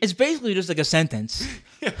theory. It's basically just like a sentence.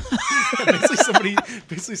 Yeah,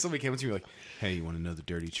 basically somebody came up to you like, hey, you want to know the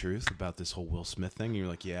dirty truth about this whole Will Smith thing? And you're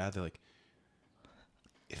like, yeah. They're like,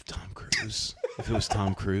 if it was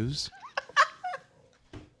Tom Cruise,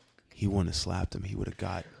 he wouldn't have slapped him. He would have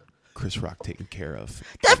got Chris Rock taken care of.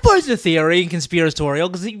 That part's a theory and conspiratorial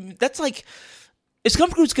because that's like, is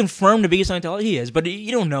Tom Cruise confirmed to be a Scientologist? He is, but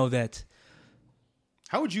you don't know that.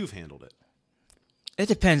 How would you have handled it? It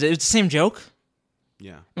depends. It's the same joke.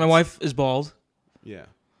 Yeah. My wife is bald. Yeah.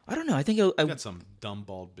 I don't know. I think I got some dumb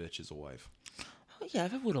bald bitch as a wife. yeah,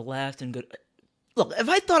 if I would have laughed and good. Look, if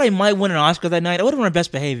I thought I might win an Oscar that night, I would have been on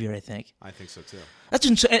best behavior, I think. I think so too. That's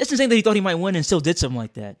insane that he thought he might win and still did something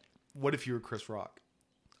like that. What if you were Chris Rock?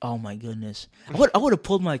 Oh my goodness. I would have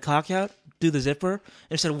pulled my cock out, do the zipper,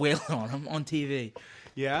 and started wailing on him on TV.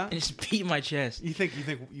 Yeah? And just beat my chest. You think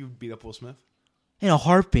you'd beat up Will Smith? In a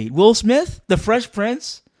heartbeat. Will Smith? The Fresh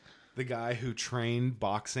Prince? The guy who trained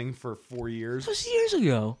boxing for 4 years? That was years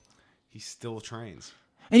ago. He still trains.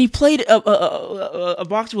 And he played a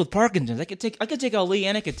boxer with Parkinson's. I could take Ali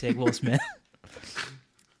and I could take Will Smith.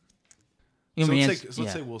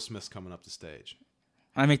 Let's say Will Smith's coming up the stage.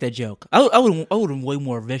 I make that joke. I would have been way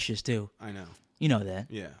more vicious too. I know. You know that.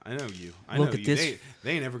 Yeah, I know you. Look at this.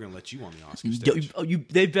 They ain't ever gonna let you on the Oscar stage.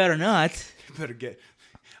 They better not. You better get.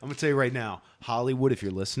 I'm gonna tell you right now, Hollywood. If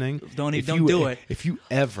you're listening, Don't do it. If you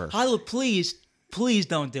ever Hollywood, please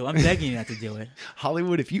don't do it. I'm begging you not to do it.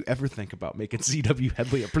 Hollywood, if you ever think about making C.W.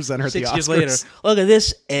 Headley a presenter at the 6 Oscars, years later, look at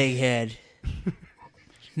this egghead.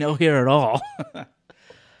 No hair at all.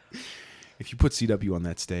 if you put C.W. on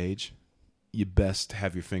that stage, you best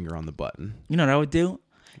have your finger on the button. You know what I would do?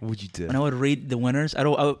 What would you do? When I would read the winners, I'd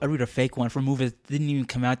read a fake one for a movie that didn't even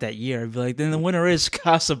come out that year. I'd be like, then the winner is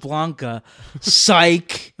Casablanca.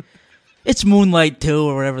 Psych. It's Moonlight 2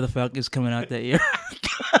 or whatever the fuck is coming out that year.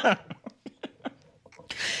 I'm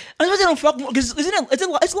surprised they don't fuck because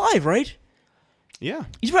it's live, right? Yeah.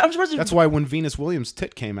 I'm surprised. That's why when Venus Williams'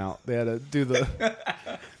 tit came out, they had to do the.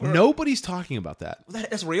 Nobody's talking about that.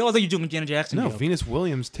 That's real. I thought you were doing Janet Jackson. No, joke. Venus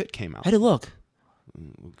Williams' tit came out. How'd it look?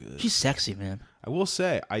 Good. She's sexy, man. I will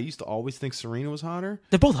say, I used to always think Serena was hotter.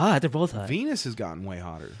 They're both hot. Venus has gotten way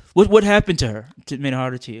hotter. What happened to her to make it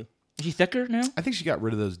harder to you? Is she thicker now? I think she got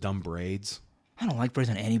rid of those dumb braids. I don't like braids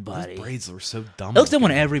on anybody. Those braids were so dumb. It looks dumb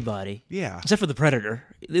on everybody. Yeah. Except for the Predator.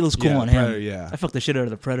 It looks cool Yeah, on him. Predator, yeah. I fucked the shit out of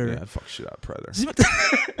the Predator. Yeah, fuck shit out of Predator.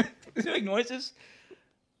 Does he make noises?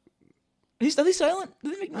 Are they silent?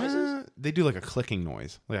 Do they make noises? They do like a clicking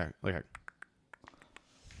noise. Like a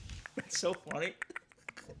It's so funny.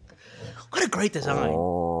 What a great design.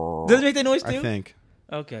 Does it make that noise too? I think.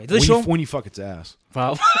 Okay. Do they show When you fuck its ass.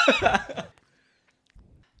 How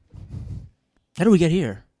did we get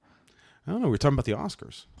here? I don't know. We were talking about the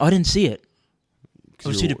Oscars. Oh, I didn't see it. I 'Cause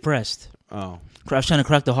was you too were- depressed. Oh. I was trying to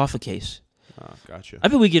crack the Hoffa case. Oh, gotcha. I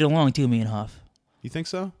bet we get along too, me and Hoff. You think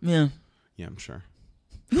so? Yeah. Yeah, I'm sure.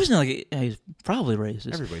 He wasn't like he's probably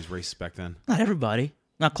racist. Everybody's racist back then. Not everybody.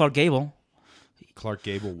 Not Clark Gable. Clark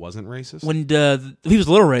Gable wasn't racist? When he was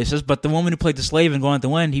a little racist, but the woman who played the slave and going at the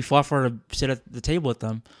win, he fought for her to sit at the table with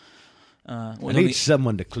them. I need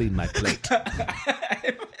someone to clean my plate.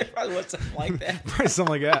 It probably was something like that. Probably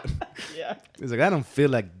something like that. Yeah. He's like, I don't feel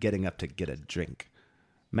like getting up to get a drink.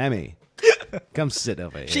 Mammy, come sit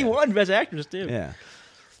over here. She won Best Actress too. Yeah.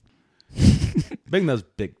 Bring those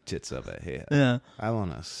big tits over here. Yeah. I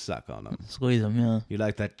want to suck on them. Squeeze them, yeah. You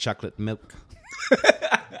like that chocolate milk?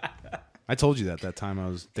 I told you that time I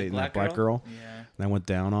was dating that black girl. Yeah. And I went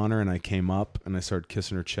down on her and I came up and I started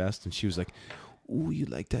kissing her chest and she was like, "Ooh, you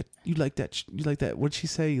like that? You like that? What'd she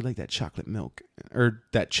say? You like that chocolate milk or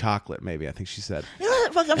that chocolate? Maybe I think she said." You know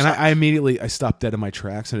what? Fuck, I'm And sorry. I immediately stopped dead in my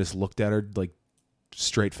tracks and I just looked at her like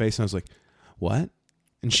straight face and I was like, "What?"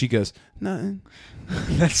 And she goes, "Nothing,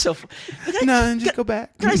 That's so. nothing. Just go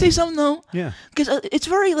back." Can I say something though? Yeah. Because it's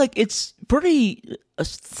very it's pretty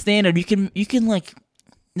standard. You can like,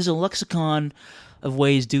 there's a lexicon of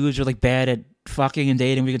ways dudes are like bad at fucking and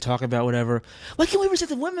dating. We can talk about whatever. Why can't we ever say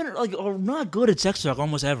that women are not good at sex talk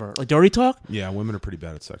almost ever? Like dirty talk. Yeah, women are pretty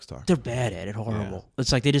bad at sex talk. They're bad at it. Horrible. Yeah.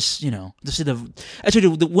 It's like they just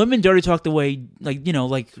actually the women dirty talk the way like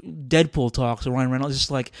Deadpool talks or Ryan Reynolds. It's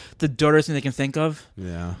just like the dirtiest thing they can think of.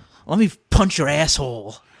 Yeah. Let me punch your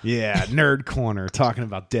asshole. Yeah, nerd corner talking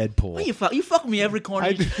about Deadpool. Well, you fuck me every corner.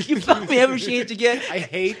 You fuck me every chance you get. I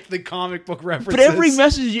hate the comic book references. But every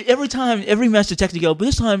message text you go, but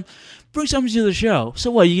this time, bring something to the show. So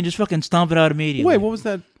what? You can just fucking stomp it out immediately. Wait, what was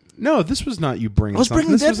that? No, this was not you bringing. I was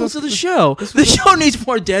bringing Deadpool to the show. The show needs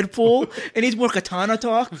more Deadpool. It needs more Katana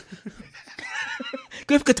talk. Can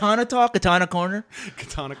we have Katana talk? Katana corner.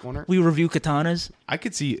 Katana corner. We review katanas. I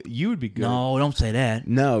could see you would be good. No, don't say that.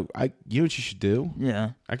 No, you know what you should do?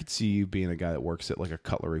 Yeah. I could see you being a guy that works at like a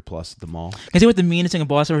Cutlery Plus at the mall. Can I see what the meanest thing a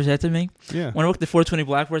boss ever said to me? Yeah. When I worked at 420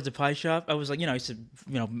 Blackbirds, the pie shop, I was like, I used to,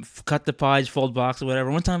 cut the pies, fold box or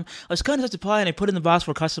whatever. One time, I was cutting up the pie and I put it in the box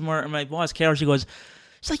for a customer, and my boss, Carol, she goes,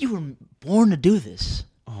 "It's like you were born to do this."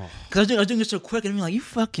 Because I was doing this so quick, and I'm like, "You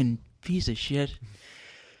fucking piece of shit."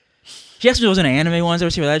 She actually was in an anime once. I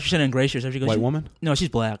was that. She said in Gracious. She goes, White woman? No, she's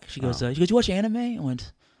black. She goes, "You watch anime?" I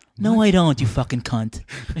went, "No, I don't, you fucking cunt."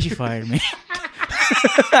 And she fired me.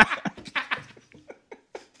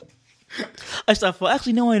 I stopped.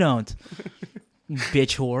 Actually, no, I don't. You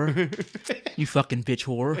bitch whore. You fucking bitch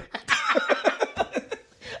whore.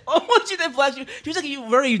 Oh, she that black. She was like a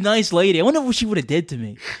very nice lady. I wonder what she would have did to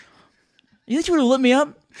me. You think she would have lit me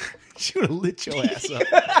up? She would have lit your ass up.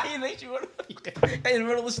 You think she would have? In the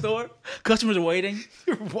middle of the store, customers are waiting.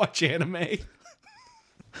 You ever watch anime?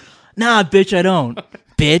 Nah, bitch, I don't.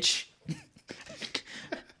 Bitch.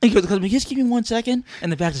 He goes, "Just give me 1 second,"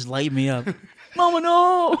 and the back just light me up. Mama,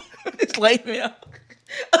 no! Just light me up.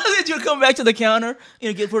 I think you would come back to the counter,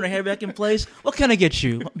 get put her hair back in place. What can I get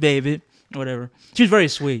you, baby? Whatever. She was very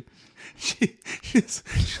sweet. She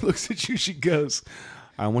looks at you. She goes,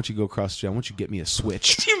 "I want you to go across the street. I want you to get me a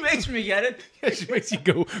switch." She makes me get it. Yeah, she makes you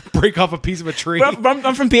go break off a piece of a tree. But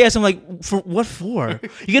I'm from PS. I'm like, for what for?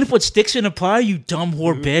 You gonna put sticks in a pie, you dumb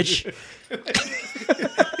whore bitch?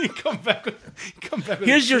 You come back with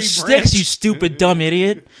Here's a your tree sticks, branch. you stupid dumb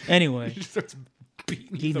idiot. Anyway, She starts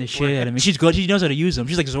beating the shit out of me. She's good. She knows how to use them.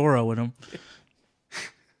 She's like Zorro with them.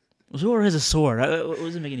 Zorro has a sword. What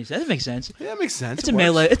doesn't make any sense? That makes sense. Yeah, that makes sense. It's a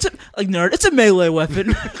melee. It's a nerd. It's a melee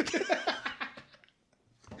weapon.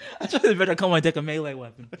 That's why they better call my dick a melee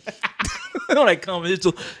weapon. When I come,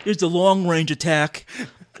 here's the long range attack.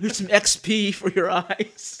 Here's some XP for your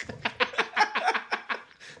eyes.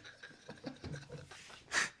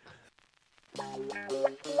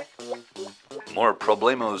 More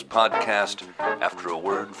Problemos podcast after a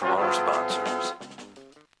word from our sponsors.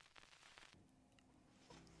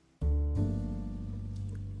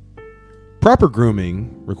 Proper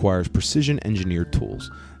grooming requires precision-engineered tools.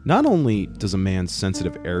 Not only does a man's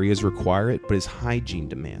sensitive areas require it, but his hygiene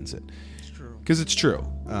demands it. It's true. Because it's true.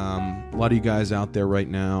 A lot of you guys out there right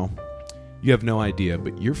now, you have no idea,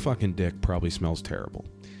 but your fucking dick probably smells terrible.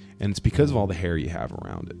 And it's because of all the hair you have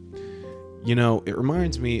around it. It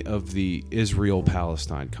reminds me of the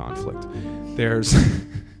Israel-Palestine conflict. There's...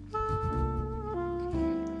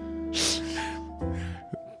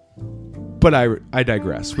 But I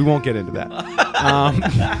digress. We won't get into that.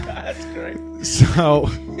 That's great. So...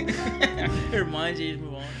 It reminds you to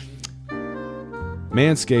move on.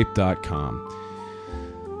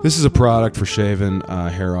 Manscaped.com. This is a product for shaving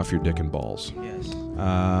hair off your dick and balls. Yes.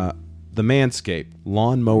 The Manscaped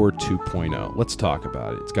Lawnmower 2.0. Let's talk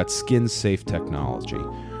about it. It's got skin-safe technology.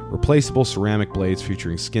 Replaceable ceramic blades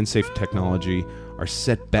featuring skin-safe technology are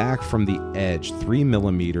set back from the edge 3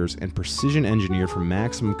 millimeters and precision engineered for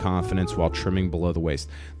maximum confidence while trimming below the waist.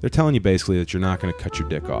 They're telling you basically that you're not going to cut your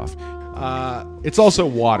dick off. It's also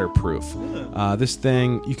waterproof. This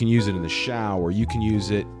thing, you can use it in the shower. You can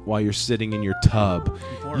use it while you're sitting in your tub.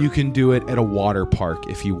 You can do it at a water park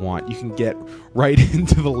if you want. You can get right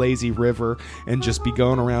into the lazy river and just be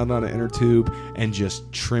going around on an inner tube and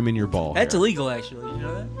just trimming your ball That's hair. illegal, actually. You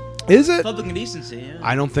know that? Is it? Public indecency, yeah.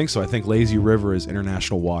 I don't think so. I think lazy river is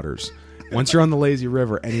international waters. Once you're on the lazy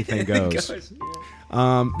river, anything goes.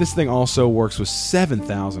 This thing also works with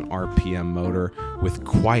 7,000 RPM motor with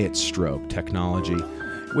quiet stroke technology,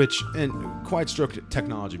 and quiet stroke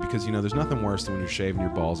technology because, there's nothing worse than when you're shaving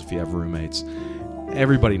your balls if you have roommates.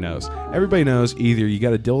 Everybody knows. Everybody knows either you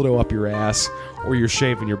got a dildo up your ass or you're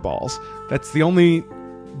shaving your balls. That's the only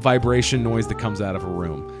vibration noise that comes out of a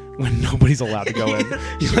room when nobody's allowed to go in.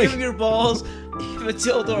 Shaving your balls,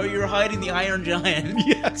 Matilda, or you're hiding the Iron Giant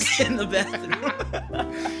in the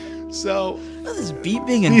bathroom. So... This is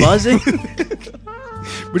beeping and buzzing.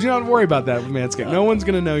 But you don't have to worry about that with Manscaped. No one's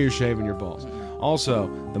going to know you're shaving your balls. Also,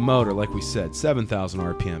 the motor, like we said, 7,000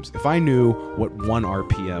 RPMs. If I knew what 1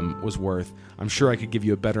 RPM was worth, I'm sure I could give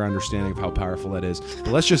you a better understanding of how powerful that is. But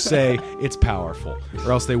let's just say it's powerful,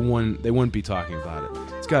 or else they wouldn't be talking about it.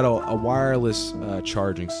 It's got a wireless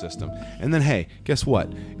charging system. And then, hey, guess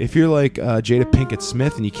what? If you're like Jada Pinkett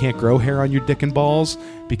Smith and you can't grow hair on your dick and balls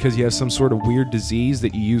because you have some sort of weird disease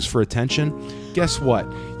that you use for attention, guess what?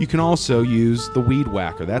 You can also use the Weed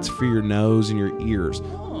Whacker. That's for your nose and your ears.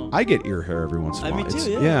 I get ear hair every once in a while. Me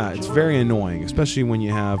too, yeah. It's very annoying, especially when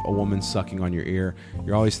you have a woman sucking on your ear.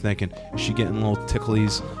 You're always thinking, is she getting little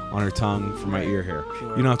ticklies on her tongue from my ear hair? Sure.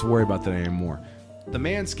 You don't have to worry about that anymore. The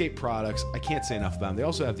Manscaped products, I can't say enough about them. They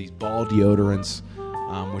also have these ball deodorants,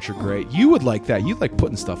 which are great. You would like that. You'd like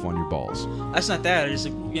putting stuff on your balls. That's not that. I just,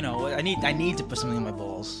 I need to put something on my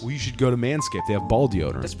balls. Well, you should go to Manscaped. They have ball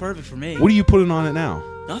deodorant. That's perfect for me. What are you putting on it now?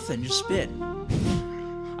 Nothing. Just spit.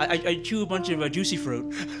 I chew a bunch of juicy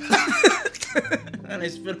fruit. And I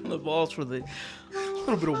spit on the balls for the... A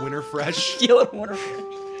little bit of winter fresh. Give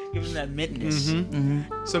them that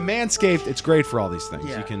mintness. So Manscaped, it's great for all these things.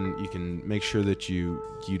 Yeah. You can make sure that you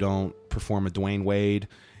don't perform a Dwayne Wade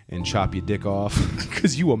and chop your dick off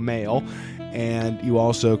because you a male, and you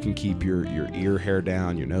also can keep your ear hair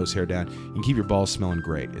down, your nose hair down. You can keep your balls smelling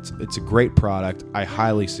great. It's a great product. I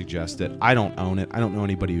highly suggest it. I don't own it. I don't know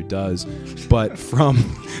anybody who does, but from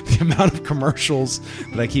the amount of commercials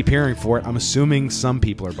that I keep hearing for it, I'm assuming some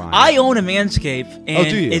people are buying I it. own a Manscaped, and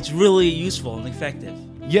do you? it's really useful and effective.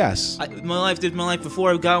 Yes. My life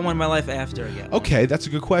before I got one, my life after I got one. Okay, that's a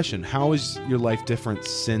good question. How is your life different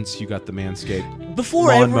since you got the Manscaped Before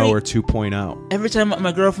Lawnmower 2.0? Every time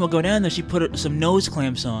my girlfriend would go down there, she'd put some nose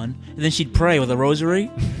clamps on, and then she'd pray with a rosary.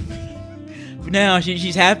 But now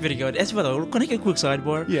she's happy to go. That's what. Can I get a quick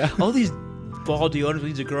sidebar? Yeah. All these ball deodorants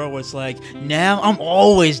leads a girl where it's like, now I'm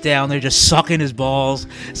always down there just sucking his balls.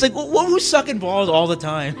 It's like, who's sucking balls all the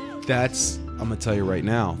time? I'm going to tell you right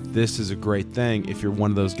now, this is a great thing if you're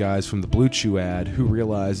one of those guys from the Blue Chew ad who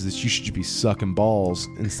realizes you should be sucking balls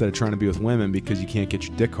instead of trying to be with women because you can't get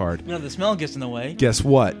your dick hard. The smell gets in the way. Guess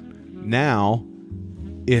what? Now,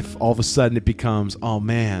 if all of a sudden it becomes, oh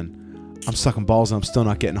man, I'm sucking balls and I'm still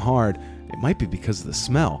not getting hard, it might be because of the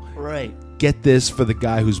smell. Right. Get this for the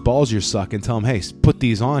guy whose balls you're sucking. Tell him, hey, put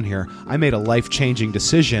these on here. I made a life-changing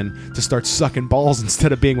decision to start sucking balls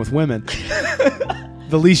instead of being with women.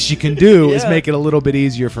 The least you can do is make it a little bit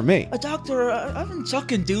easier for me. Doctor, I've been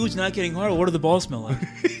sucking dudes not getting hard. What do the balls smell like?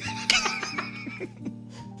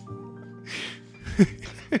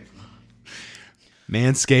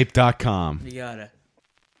 Manscaped.com. You got it.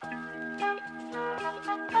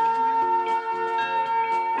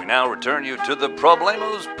 We now return you to the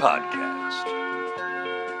Problemos podcast.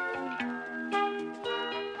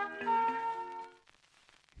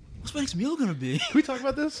 What's my next meal gonna be? Can we talk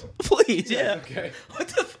about this? Please, yeah. Okay. What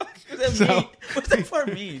the fuck does that mean? What's that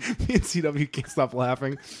part mean? Me and CW can't stop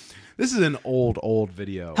laughing. This is an old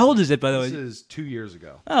video. How old is it, by the way? This is 2 years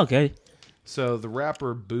ago. Oh, okay. So the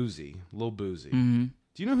rapper Boozy, Lil Boozy. Mm-hmm.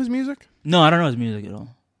 Do you know his music? No, I don't know his music at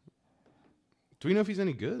all. Do we know if he's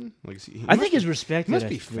any good? Like, I think he's respected. He must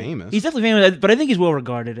be famous. He's definitely famous, but I think he's well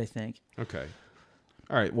regarded. I think. Okay.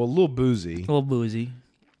 All right. Well, Lil Boozy. A little boozy.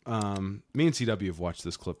 Me and CW have watched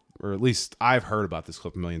this clip, or at least I've heard about this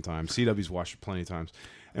clip a million times. CW's watched it plenty of times.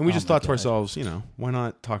 And we just thought to ourselves, why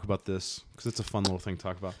not talk about this? Because it's a fun little thing to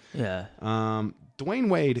talk about. Yeah. Dwayne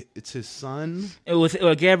Wade, it's his son. With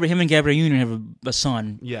him and Gabrielle Union have a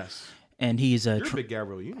son. Yes. And he's a... You're a big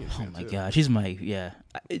Gabrielle Union fan, oh, my too. gosh. He's my... Yeah.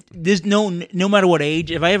 There's no matter what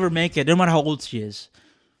age, if I ever make it, no matter how old she is,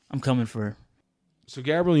 I'm coming for her. So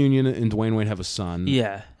Gabrielle Union and Dwayne Wade have a son.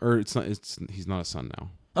 Yeah. Or he's not a son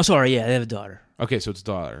now. Oh, sorry. Yeah, they have a daughter. Okay, so it's a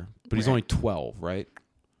daughter. But he's only 12, right?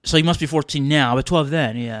 So he must be 14 now, but 12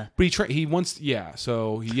 then, yeah. But he wants,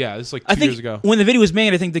 so this is like 2 I think years ago. when the video was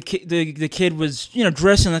made, I think the kid was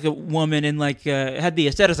dressing like a woman and like had the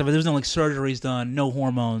aesthetics of it. There was no like surgeries done, no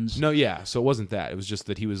hormones. No, yeah. So it wasn't that. It was just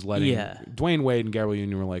that he was letting Dwayne Wade and Gabrielle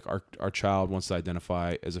Union were like, our child wants to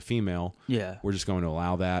identify as a female. Yeah, we're just going to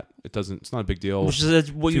allow that. It's not a big deal. Which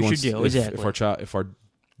is what you should do. Exactly. If our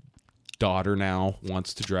daughter now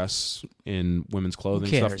wants to dress in women's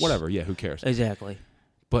clothing stuff, whatever. Yeah, who cares? Exactly.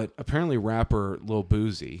 But apparently rapper Lil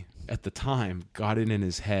Boozy at the time got it in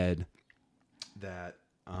his head that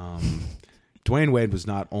Dwayne Wade was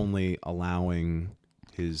not only allowing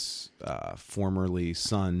his formerly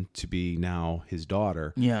son to be now his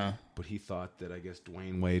daughter, but he thought that I guess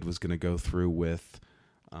Dwayne Wade was going to go through with,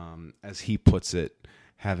 as he puts it,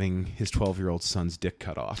 having his 12-year-old son's dick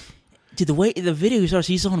cut off. Dude, the way the video starts,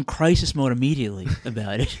 he's on crisis mode immediately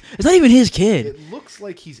about it. It's not even his kid. It looks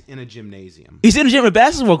like he's in a gymnasium. He's in a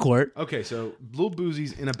basketball court. Okay, so Lil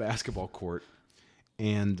Boozy's in a basketball court,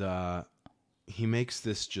 and he makes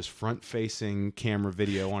this just front-facing camera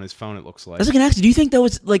video on his phone, it looks like. I was going to ask you, do you think that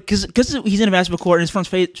was, like, because he's in a basketball court and his front's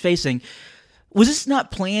facing, Was this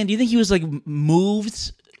not planned? Do you think he was like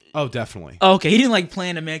moved? Oh, definitely. Oh, okay, he didn't like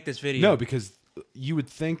plan to make this video. No, because you would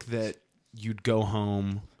think that you'd go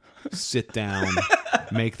home, sit down,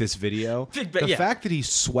 make this video. The fact that he's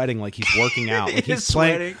sweating like he's working out, like he's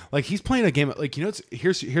playing, like he's playing a game. Like, you know,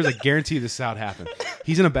 here's I guarantee you this is how it happened.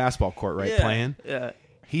 He's in a basketball court, right, playing. Yeah.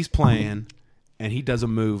 He's playing, and he does a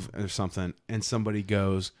move or something, and somebody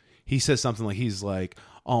goes. He says something like, he's like,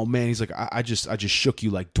 "Oh man," he's like, "I just shook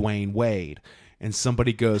you like Dwayne Wade." And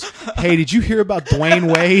somebody goes, "Hey, did you hear about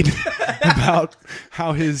Dwayne Wade? About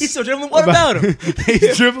how he's still dribbling? What about him?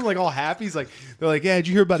 He's dribbling like all happy. He's like, they're like, "Yeah, did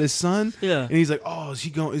you hear about his son?" Yeah. And he's like, "Oh, is he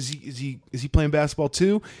going? Is he playing basketball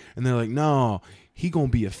too?" And they're like, "No, he gonna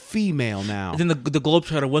be a female now." And then the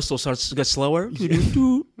Globetrotter whistle starts to get slower.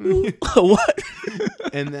 What?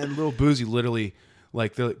 And then little Boozy literally,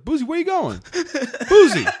 like, they're like, "Boozy, where you going?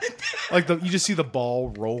 Boozy!" Like you just see the ball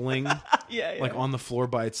rolling, like on the floor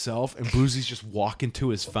by itself, and Boozy's just walking to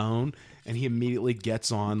his phone, and he immediately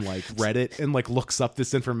gets on like Reddit and like looks up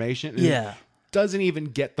this information. And doesn't even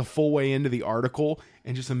get the full way into the article,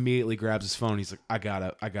 and just immediately grabs his phone. He's like, I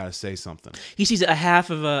gotta say something. He sees a half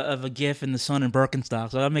of a GIF in the sun in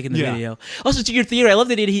Birkenstock, so I'm making the video. Also, to your theory, I love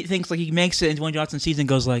that he thinks like he makes it, and Dwayne Johnson sees it and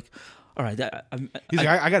goes like, all right, he's like,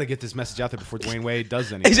 I got to get this message out there before Dwayne Wade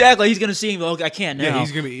does anything. Exactly, he's gonna see him. Well, I can't now. Yeah,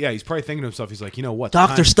 he's gonna be. Yeah, he's probably thinking to himself. He's like, you know what,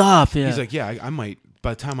 Doctor, stop. Yeah. He's like, yeah, I might.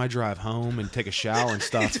 By the time I drive home and take a shower and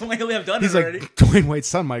stuff, I've done he's it like, already. Dwayne Wade's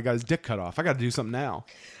son might have got his dick cut off. I got to do something now.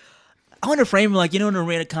 I want to frame it like, you know, in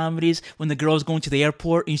romantic comedies when the girl's going to the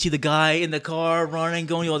airport and you see the guy in the car running,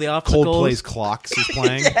 going to all the obstacles. Coldplay's Clocks is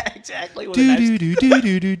playing. Yeah, exactly. It's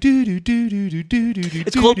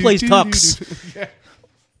Coldplay's Tux. Yeah.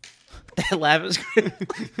 That laugh is great.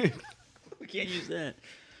 We can't use that.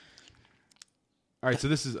 All right, so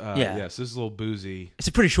this is so this is a little Boozy. It's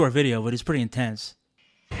a pretty short video, but it's pretty intense.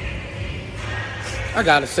 I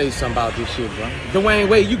gotta say something about this shit, bro. Dwayne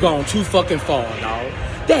Wade, you going too fucking far, dog.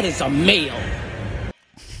 That is a male.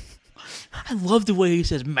 I love the way he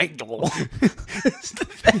says male.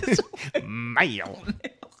 Male.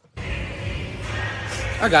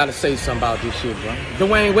 I gotta say something about this shit, bro.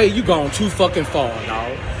 Dwayne Wade, you going too fucking far,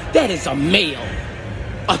 dog. That is a male.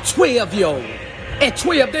 A 12-year-old. At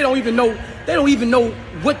 12, they don't even know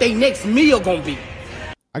what their next meal gonna be.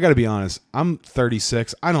 I got to be honest. I'm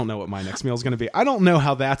 36. I don't know what my next meal is going to be. I don't know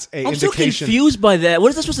how that's an I'm indication. so confused by that. What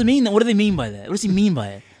is that supposed to mean? What do they mean by that? What does he mean by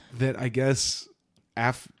it? That I guess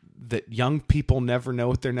that young people never know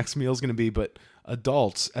what their next meal is going to be, but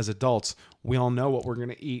as adults, we all know what we're going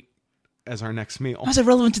to eat as our next meal. How's that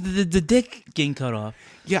relevant to the dick getting cut off?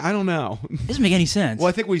 Yeah, I don't know. It doesn't make any sense. Well,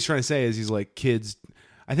 I think what he's trying to say is he's like, kids.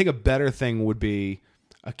 I think a better thing would be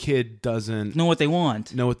a kid doesn't know what they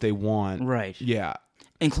want. Right. Yeah.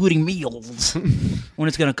 Including meals. When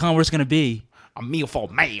it's going to come, where it's going to be. A meal for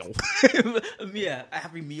a male. Yeah, a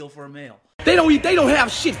happy meal for a male. They don't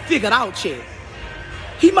have shit figured out yet.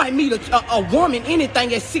 He might meet a woman,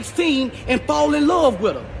 anything, at 16 and fall in love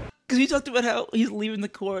with her. Because he talked about how he's leaving the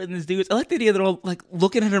court and this dude's. I like the idea they're all like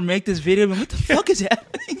looking at her make this video. And what the fuck is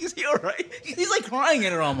happening? Is he all right? He's like crying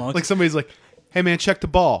at her almost. Like somebody's like, "Hey man, check the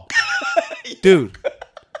ball." Yeah.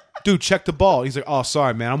 Dude, check the ball. He's like, "Oh,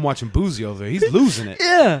 sorry, man. I'm watching Boozy over there. He's losing it."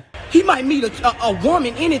 Yeah. He might meet a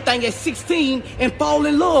woman, anything, at 16 and fall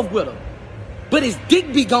in love with her. But his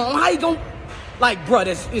dick be gone. How you gonna... Like, bro,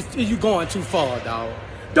 you going too far, dog.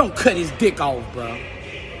 Don't cut his dick off, bro.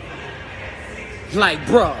 Like,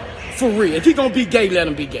 bro, for real. If he gonna be gay, let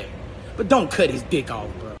him be gay. But don't cut his dick off,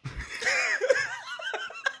 bro.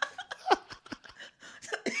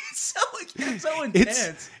 It's so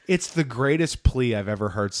intense. It's the greatest plea I've ever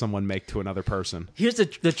heard someone make to another person. Here's the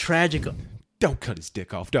tragic... Don't cut his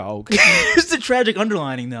dick off, dog. Here's the tragic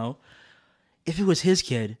underlining, though. If it was his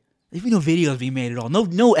kid, there'd be no videos being made at all.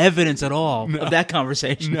 No evidence at all of that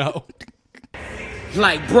conversation. No.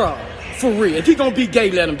 Like, bro, for real. If he gonna be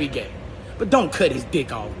gay, let him be gay. But don't cut his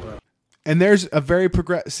dick off, bro. And there's a very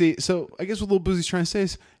so I guess what Lil Boozy's trying to say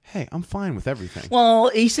is, hey, I'm fine with everything. Well,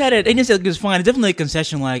 he said it. He didn't say it was fine. It's definitely a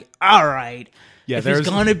concession like, all right, yeah, if he's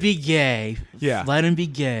going to be gay, let him be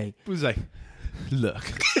gay. Boozy's like, look.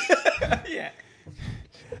 Yeah.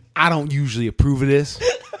 I don't usually approve of this.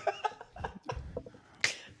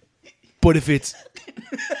 But if it's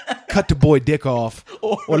cut the boy dick off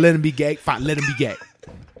or let him be gay, fine, let him be gay.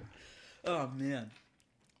 Oh, man.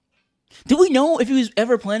 Do we know if he was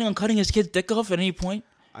ever planning on cutting his kid's dick off at any point?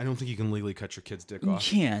 I don't think you can legally cut your kid's dick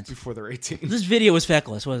off. You can't. Before they're 18. This video was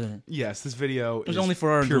feckless, wasn't it? Yes, this video was only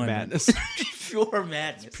for our pure enjoyment. madness. Pure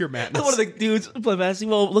madness. It's pure madness. One of the dudes playing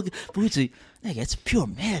basketball. Look, Bootsy, nigga, it's pure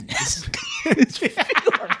madness. It's pure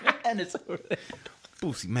madness over there.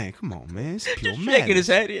 Boosie, man, come on, man. It's pure Just madness. shaking his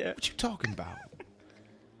head, yeah. What you talking about?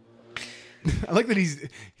 I like that he's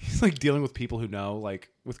like dealing with people who know, like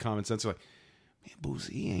with common sense. They're like, man, Boosie,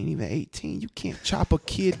 he ain't even 18. You can't chop a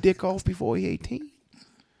kid dick off before he 18.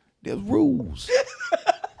 There's rules.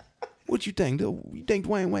 What you think? You think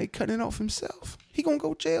Dwayne Wade cutting it off himself? He gonna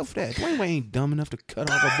go to jail for that. Dwayne Wade ain't dumb enough to cut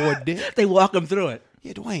off a boy dick. They walk him through it.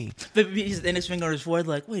 Yeah, Dwayne. But he's in his finger on his forehead,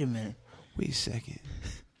 like, wait a minute. Wait a second.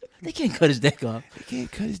 They can't cut his dick off. They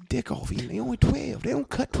can't cut his dick off. They only 12. They don't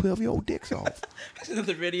cut 12-year-old dicks off. There's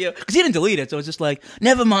another video. Because he didn't delete it, so it's just like,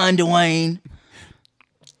 never mind, Dwayne.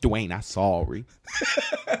 Dwayne, I'm sorry.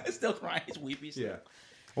 Still crying. He's weepy. Still. Yeah.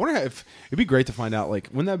 I wonder if it'd be great to find out, like,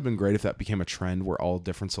 wouldn't that have been great if that became a trend where all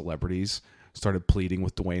different celebrities started pleading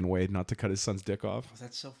with Dwayne Wade not to cut his son's dick off? Oh,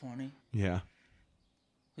 that's so funny. Yeah.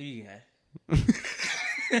 Who you got?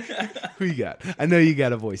 Who you got? I know you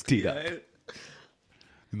got a voice teed up. Yeah.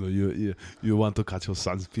 You know, you want to cut your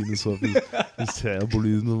son's penis off. It's terrible.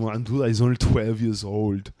 You know, he's only 12 years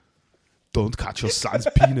old. Don't cut your son's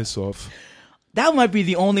penis off. That might be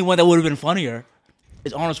the only one that would have been funnier.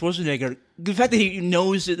 Is Arnold Schwarzenegger. The fact that he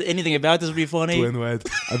knows anything about this would be funny. Dwayne Wade,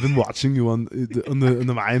 I've been watching you on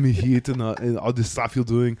the Miami Heat and all the stuff you're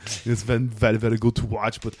doing. It's been very, very good to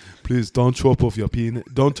watch. But please don't chop off your penis.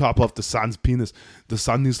 Don't chop off the son's penis. The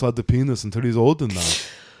son needs to have the penis until he's old enough.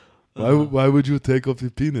 Why would you take off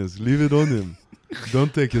your penis? Leave it on him.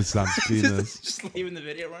 Don't take your son's penis. Just leaving the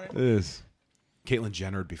video running. Yes. Caitlyn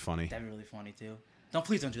Jenner would be funny. That'd be really funny too.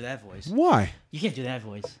 Please don't do that voice. Why? You can't do that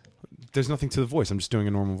voice. There's nothing to the voice. I'm just doing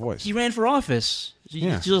a normal voice. She ran for office.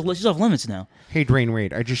 Yeah. She's off limits now. Hey, Dwayne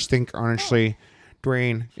Wade, I just think, honestly,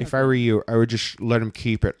 Dwayne, if I were you, I would just let him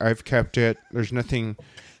keep it. I've kept it. There's nothing...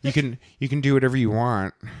 You can do whatever you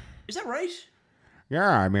want. Is that right? Yeah,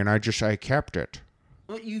 I mean, I kept it.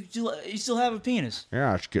 Well, you still have a penis.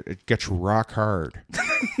 Yeah, it gets rock hard.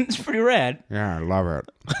 It's pretty rad. Yeah, I love it.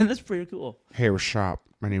 That's pretty cool. Hey, what's up?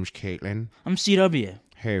 My name's Caitlin. I'm CW.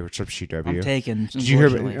 Hey, what's up, CW? I'm taken. Did you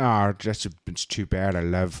hear? Oh, it's too bad. I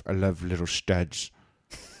love little studs.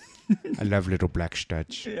 I love little black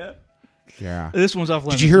studs. Yeah. Yeah. This one's off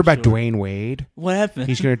limits. Did you hear about sure. Dwayne Wade? What happened?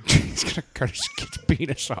 He's gonna cut his kid's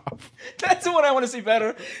penis off. That's the one I want to see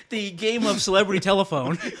better. The game of celebrity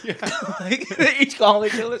telephone. Like, they each call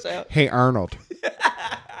each other's out. Hey, Arnold.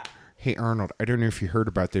 Hey, Arnold. I don't know if you heard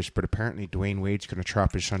about this, but apparently Dwayne Wade's gonna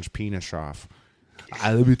chop his son's penis off.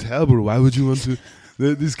 That'd be terrible. Why would you want to?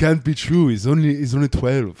 This can't be true. He's only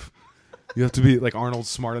 12. You have to be like Arnold's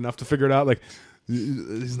smart enough to figure it out. Like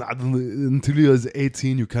he's not until he was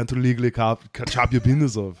 18. You can't legally chop your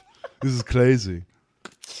penis off. This is crazy.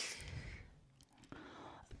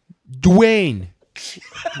 Dwayne.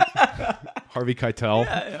 Harvey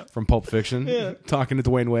Keitel from Pulp Fiction talking to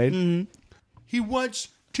Dwayne Wade. Mm-hmm. He wants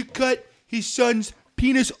to cut his son's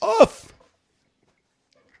penis off.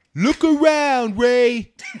 Look around,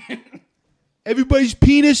 Ray. Everybody's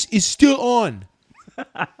penis is still on.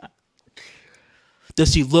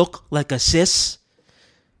 Does he look like a cis?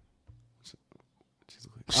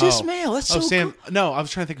 Cis male. That's so Sam. cool. No, I was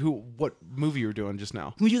trying to think what movie you were doing just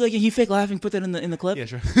now. Would you like he fake laughing? Put that in the clip. Yeah,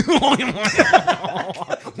 sure.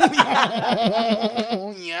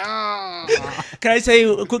 Can I tell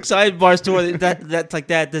you a quick sidebar story that's like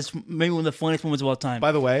that? That's maybe one of the funniest moments of all time.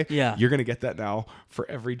 By the way, Yeah. you're gonna get that now for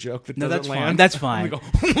every joke that No, doesn't that's land. fine. That's fine. I'm gonna go,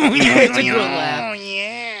 It's a good laugh.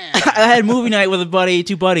 I had a movie night with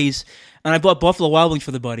two buddies, and I bought Buffalo Wild Wings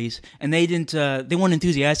for the buddies, and they weren't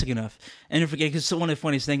enthusiastic enough. And I forget because it's one of the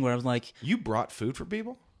funniest things where I was like, you brought food for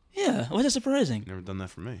people? "Yeah, why is that surprising?" Never done that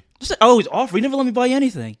for me. Just I always offer. You never let me buy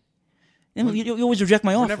anything. You always reject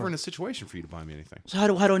my We're offer. never in a situation for you to buy me anything. So how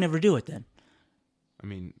do I never do it then? I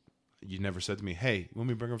mean, you never said to me, "Hey, let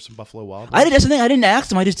me bring over some Buffalo Wild Wings." I did. That's the thing. I didn't ask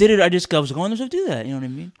them. I just did it. I was going to do that. You know what I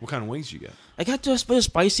mean? What kind of wings you get? I got just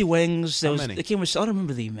spicy wings. How many? It came with. I don't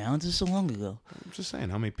remember the amount. This is so long ago. I'm just saying,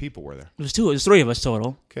 how many people were there? It was two. It was three of us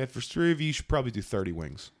total. Okay, if there's 3 of you, you should probably do 30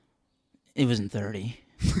 wings. It wasn't 30.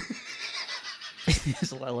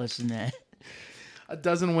 It's a lot less than that. A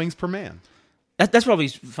dozen wings per man. That's probably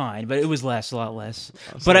fine, but it was a lot less.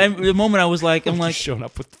 But the moment I was like, I'm like, showing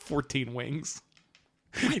up with 14 wings.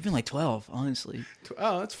 it might have been like 12, honestly.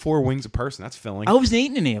 Oh, that's 4 wings a person. That's filling. I wasn't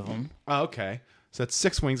eating any of them. Oh, okay. So that's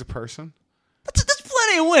 6 wings a person. That's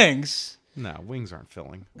plenty of wings. No, wings aren't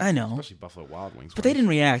filling. I know. Especially Buffalo Wild Wings. But they didn't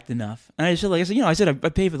react enough. And I said, I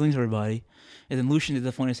paid for the wings for everybody. And then Lucian did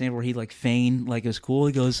the funniest thing where he like feigned like it was cool.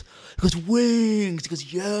 He goes, wings. He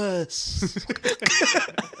goes, yes.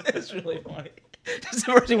 That's really funny. That's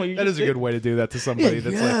the first thing when you That is a good way to do that to somebody. Yeah,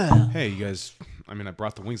 That's yeah. like, hey, you guys. I mean, I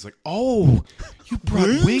brought the wings. Like, oh, you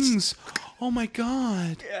brought wings? Oh my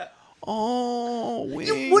god. Yeah. Oh, wings.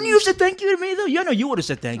 Wouldn't you have said thank you to me though? Yeah, no, you would have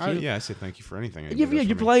said thank you. Yeah, I said thank you for anything.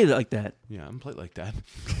 You play it like that. Yeah, I'm played like that.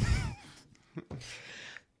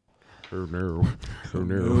 Oh no! Oh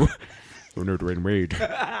no! Oh no! Dwayne Wade.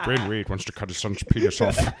 Dwayne Wade wants to cut his son's penis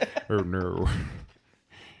off. Oh no!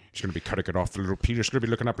 He's gonna be cutting it off. The little penis gonna be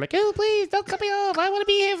looking up like, "Oh please, don't cut me off. I want to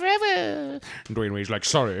be here forever." And Dwayne Wade's like,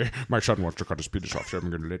 "Sorry, my son wants to cut his penis off, so I'm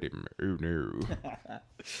gonna let him." Oh no!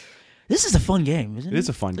 This is a fun game, isn't it? It is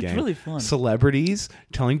a fun game. It's really fun. Celebrities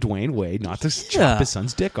telling Dwayne Wade not to chop his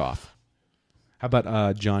son's dick off. How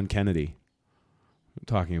about John Kennedy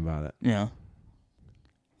talking about it? Yeah.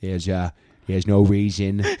 There's no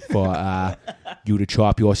reason for you to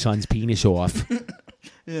chop your son's penis off.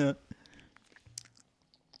 Yeah.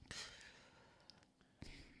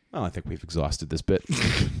 Well, I think we've exhausted this bit.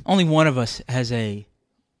 Only one of us has a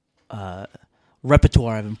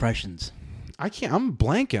repertoire of impressions. I can't. I'm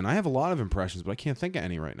blanking. I have a lot of impressions, but I can't think of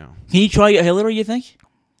any right now. Can you try a Hillary, you think?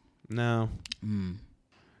 No. I'm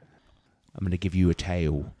going to give you a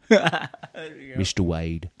tale. Mr.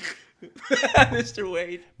 Wade. Mr.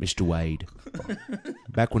 Wade. Mr. Wade.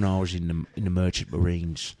 Back when I was in the Merchant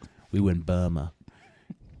Marines, we were in Burma.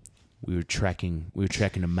 We were tracking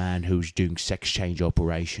a man who was doing sex change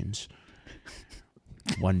operations.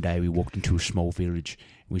 One day we walked into a small village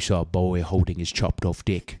and we saw a boy holding his chopped off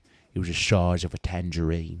dick. It was the size of a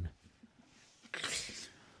tangerine.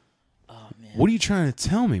 Oh man. What are you trying to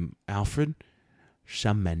tell me, Alfred?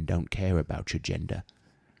 Some men don't care about your gender.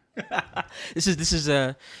 This is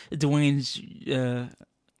Dwayne's.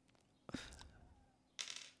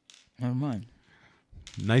 Never mind.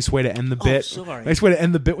 Nice way to end the bit. Sorry. Nice way to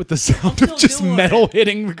end the bit with the sound still of just doing metal it.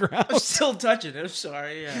 hitting the ground. I'm still touching it. I'm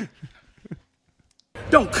sorry. Yeah.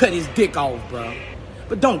 Don't cut his dick off, bro.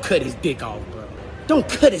 But don't cut his dick off, bro. Don't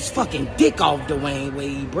cut his fucking dick off, Dwayne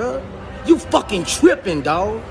Wade, bro. You fucking tripping, dog.